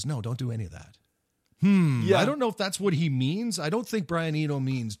Eno says, no, don't do any of that. Yeah. I don't know if that's what he means. I don't think Brian Eno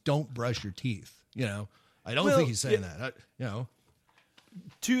means don't brush your teeth. I don't think he's saying that.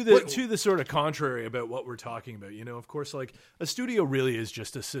 To the sort of contrary about what we're talking about, of course, like a studio really is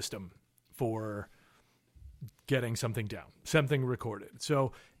just a system for getting something down, something recorded.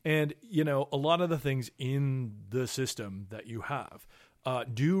 So, and a lot of the things in the system that you have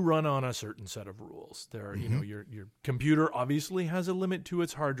do run on a certain set of rules. There are, your computer obviously has a limit to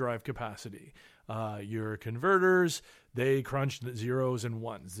its hard drive capacity. Your converters, they crunch the zeros and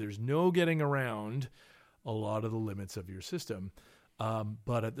ones. There's no getting around a lot of the limits of your system.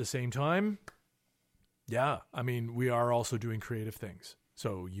 But at the same time, we are also doing creative things.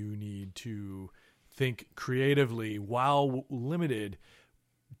 So you need to think creatively while limited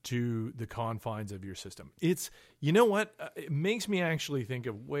to the confines of your system. It's, it makes me actually think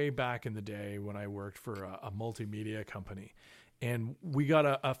of way back in the day when I worked for a multimedia company, and we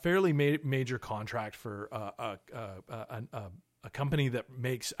got a fairly major contract for a company that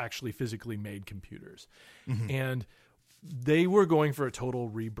makes actually physically made computers. Mm-hmm. And they were going for a total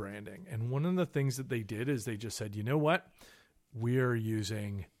rebranding. And one of the things that they did is they just said, you know what? We are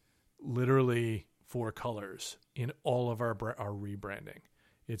using literally 4 colors in all of our rebranding.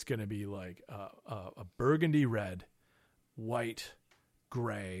 it's going to be like a burgundy red, white,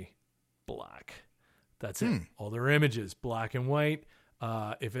 gray, black. That's it. All their images, black and white.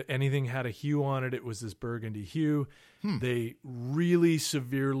 If anything had a hue on it, it was this burgundy hue. They really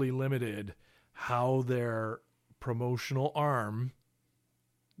severely limited how their promotional arm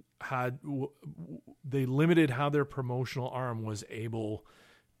was able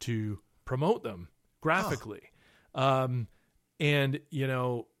to promote them graphically. And,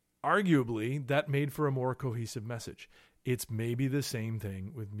 arguably that made for a more cohesive message. It's maybe the same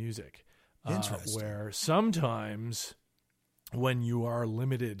thing with music, where sometimes when you are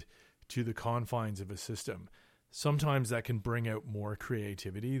limited to the confines of a system, sometimes that can bring out more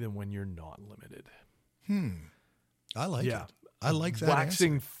creativity than when you're not limited. I like it. I like that.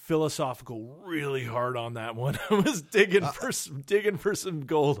 Waxing philosophical really hard on that one. I was digging for some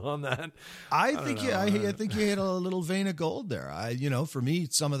gold on that. I think you hit a little vein of gold there. For me,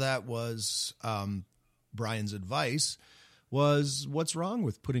 some of that was Brian's advice was, what's wrong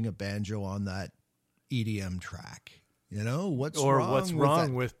with putting a banjo on that EDM track? What's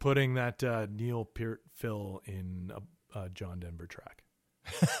wrong with putting that Neil Peart fill in a John Denver track?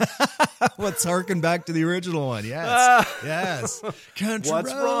 Let's harken back to the original one. Yes. Country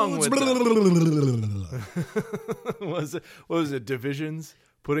What's roads. wrong with that? What was it? Divisions?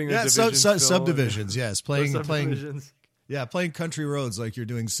 Putting the subdivisions. Yes, playing subdivisions. Playing Country Roads like you're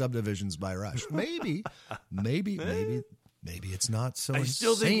doing Subdivisions by Rush. Maybe it's not so. I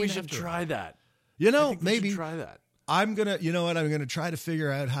still think we should try that. Maybe try that. I'm gonna try to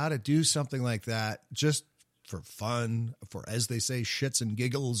figure out how to do something like that just for fun, for, as they say, shits and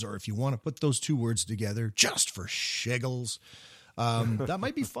giggles, or if you want to put those two words together, just for shiggles. That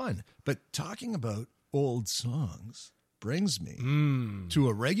might be fun. But talking about old songs brings me to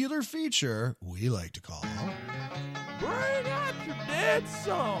a regular feature we like to call Bring Out Your Dead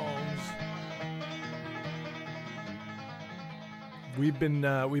Songs. We've been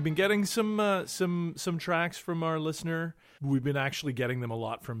getting some tracks from our listener. We've been actually getting them a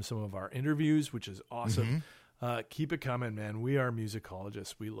lot from some of our interviews, which is awesome. Keep it coming, man. We are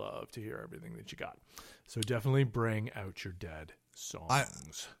musicologists. We love to hear everything that you got. So definitely bring out your dead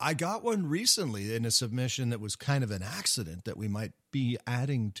songs. I got one recently in a submission that was kind of an accident that we might be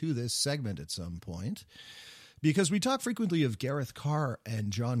adding to this segment at some point, because we talk frequently of Gareth Carr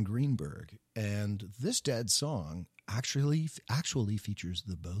and John Greenberg, and this dead song actually features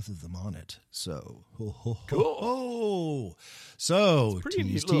the both of them on it. So, cool. So, it's pretty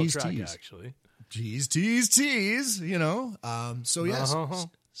neat little track, actually. Tease, So, yes,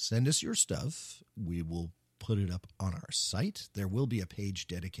 send us your stuff. We will put it up on our site. There will be a page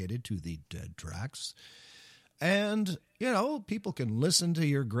dedicated to the dead tracks. And, people can listen to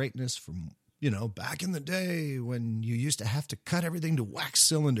your greatness from, back in the day when you used to have to cut everything to wax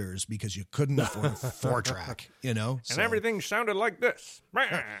cylinders because you couldn't afford a 4-track, And everything sounded like this.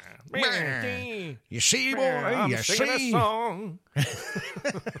 You see, boy, I'm singing a song.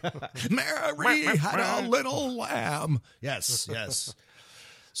 Mary had a little lamb. Yes.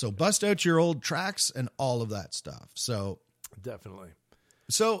 So bust out your old tracks and all of that stuff. So definitely.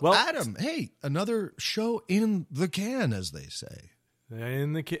 So, Adam, hey, another show in the can, as they say. Right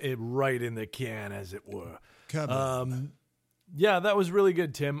in the can, as it were. Yeah, that was really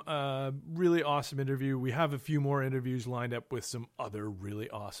good, Tim. Really awesome interview. We have a few more interviews lined up with some other really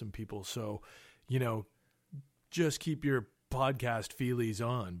awesome people. So, just keep your podcast feelies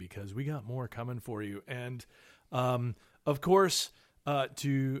on, because we got more coming for you. And, of course,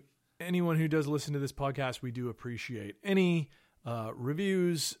 to anyone who does listen to this podcast, we do appreciate any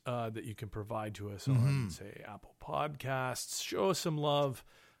reviews that you can provide to us on, say, Apple Podcasts. Show us some love.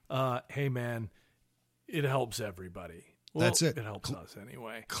 Hey, man, it helps everybody. Well, that's it. It helps us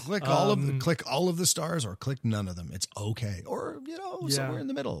anyway. Click all of the stars, or click none of them. It's okay. Or somewhere in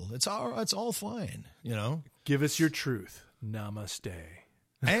the middle. It's all fine. Give us your truth. Namaste.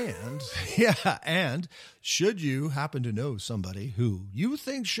 And should you happen to know somebody who you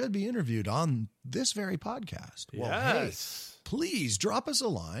think should be interviewed on this very podcast, hey, please drop us a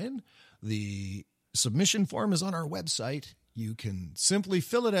line. The submission form is on our website. You can simply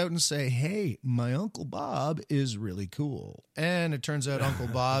fill it out and say, hey, my Uncle Bob is really cool. And it turns out Uncle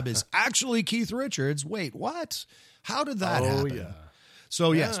Bob is actually Keith Richards. Wait, what? How did that happen? Yeah.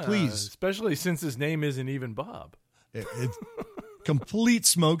 So, yes, please. Especially since his name isn't even Bob. It's complete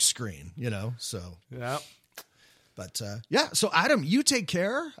smoke screen, so. Yeah. But, so Adam, you take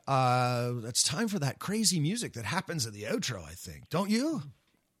care. It's time for that crazy music that happens at the outro, I think. Don't you?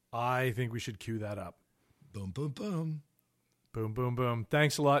 I think we should cue that up. Boom, boom, boom. Boom, boom, boom.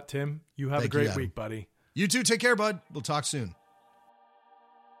 Thanks a lot, Tim. You have a great week, buddy. You too. Take care, bud. We'll talk soon.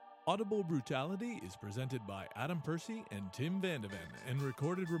 Audible Brutality is presented by Adam Percy and Tim Vandeven and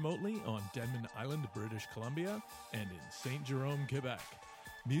recorded remotely on Denman Island, British Columbia and in Saint Jerome, Quebec.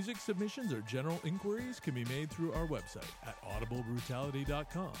 Music submissions or general inquiries can be made through our website at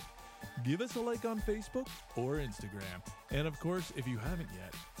audiblebrutality.com. Give us a like on Facebook or Instagram. And of course, if you haven't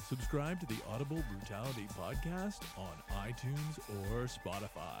yet, subscribe to the Audible Brutality podcast on iTunes or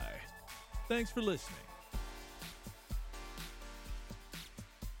Spotify. Thanks for listening.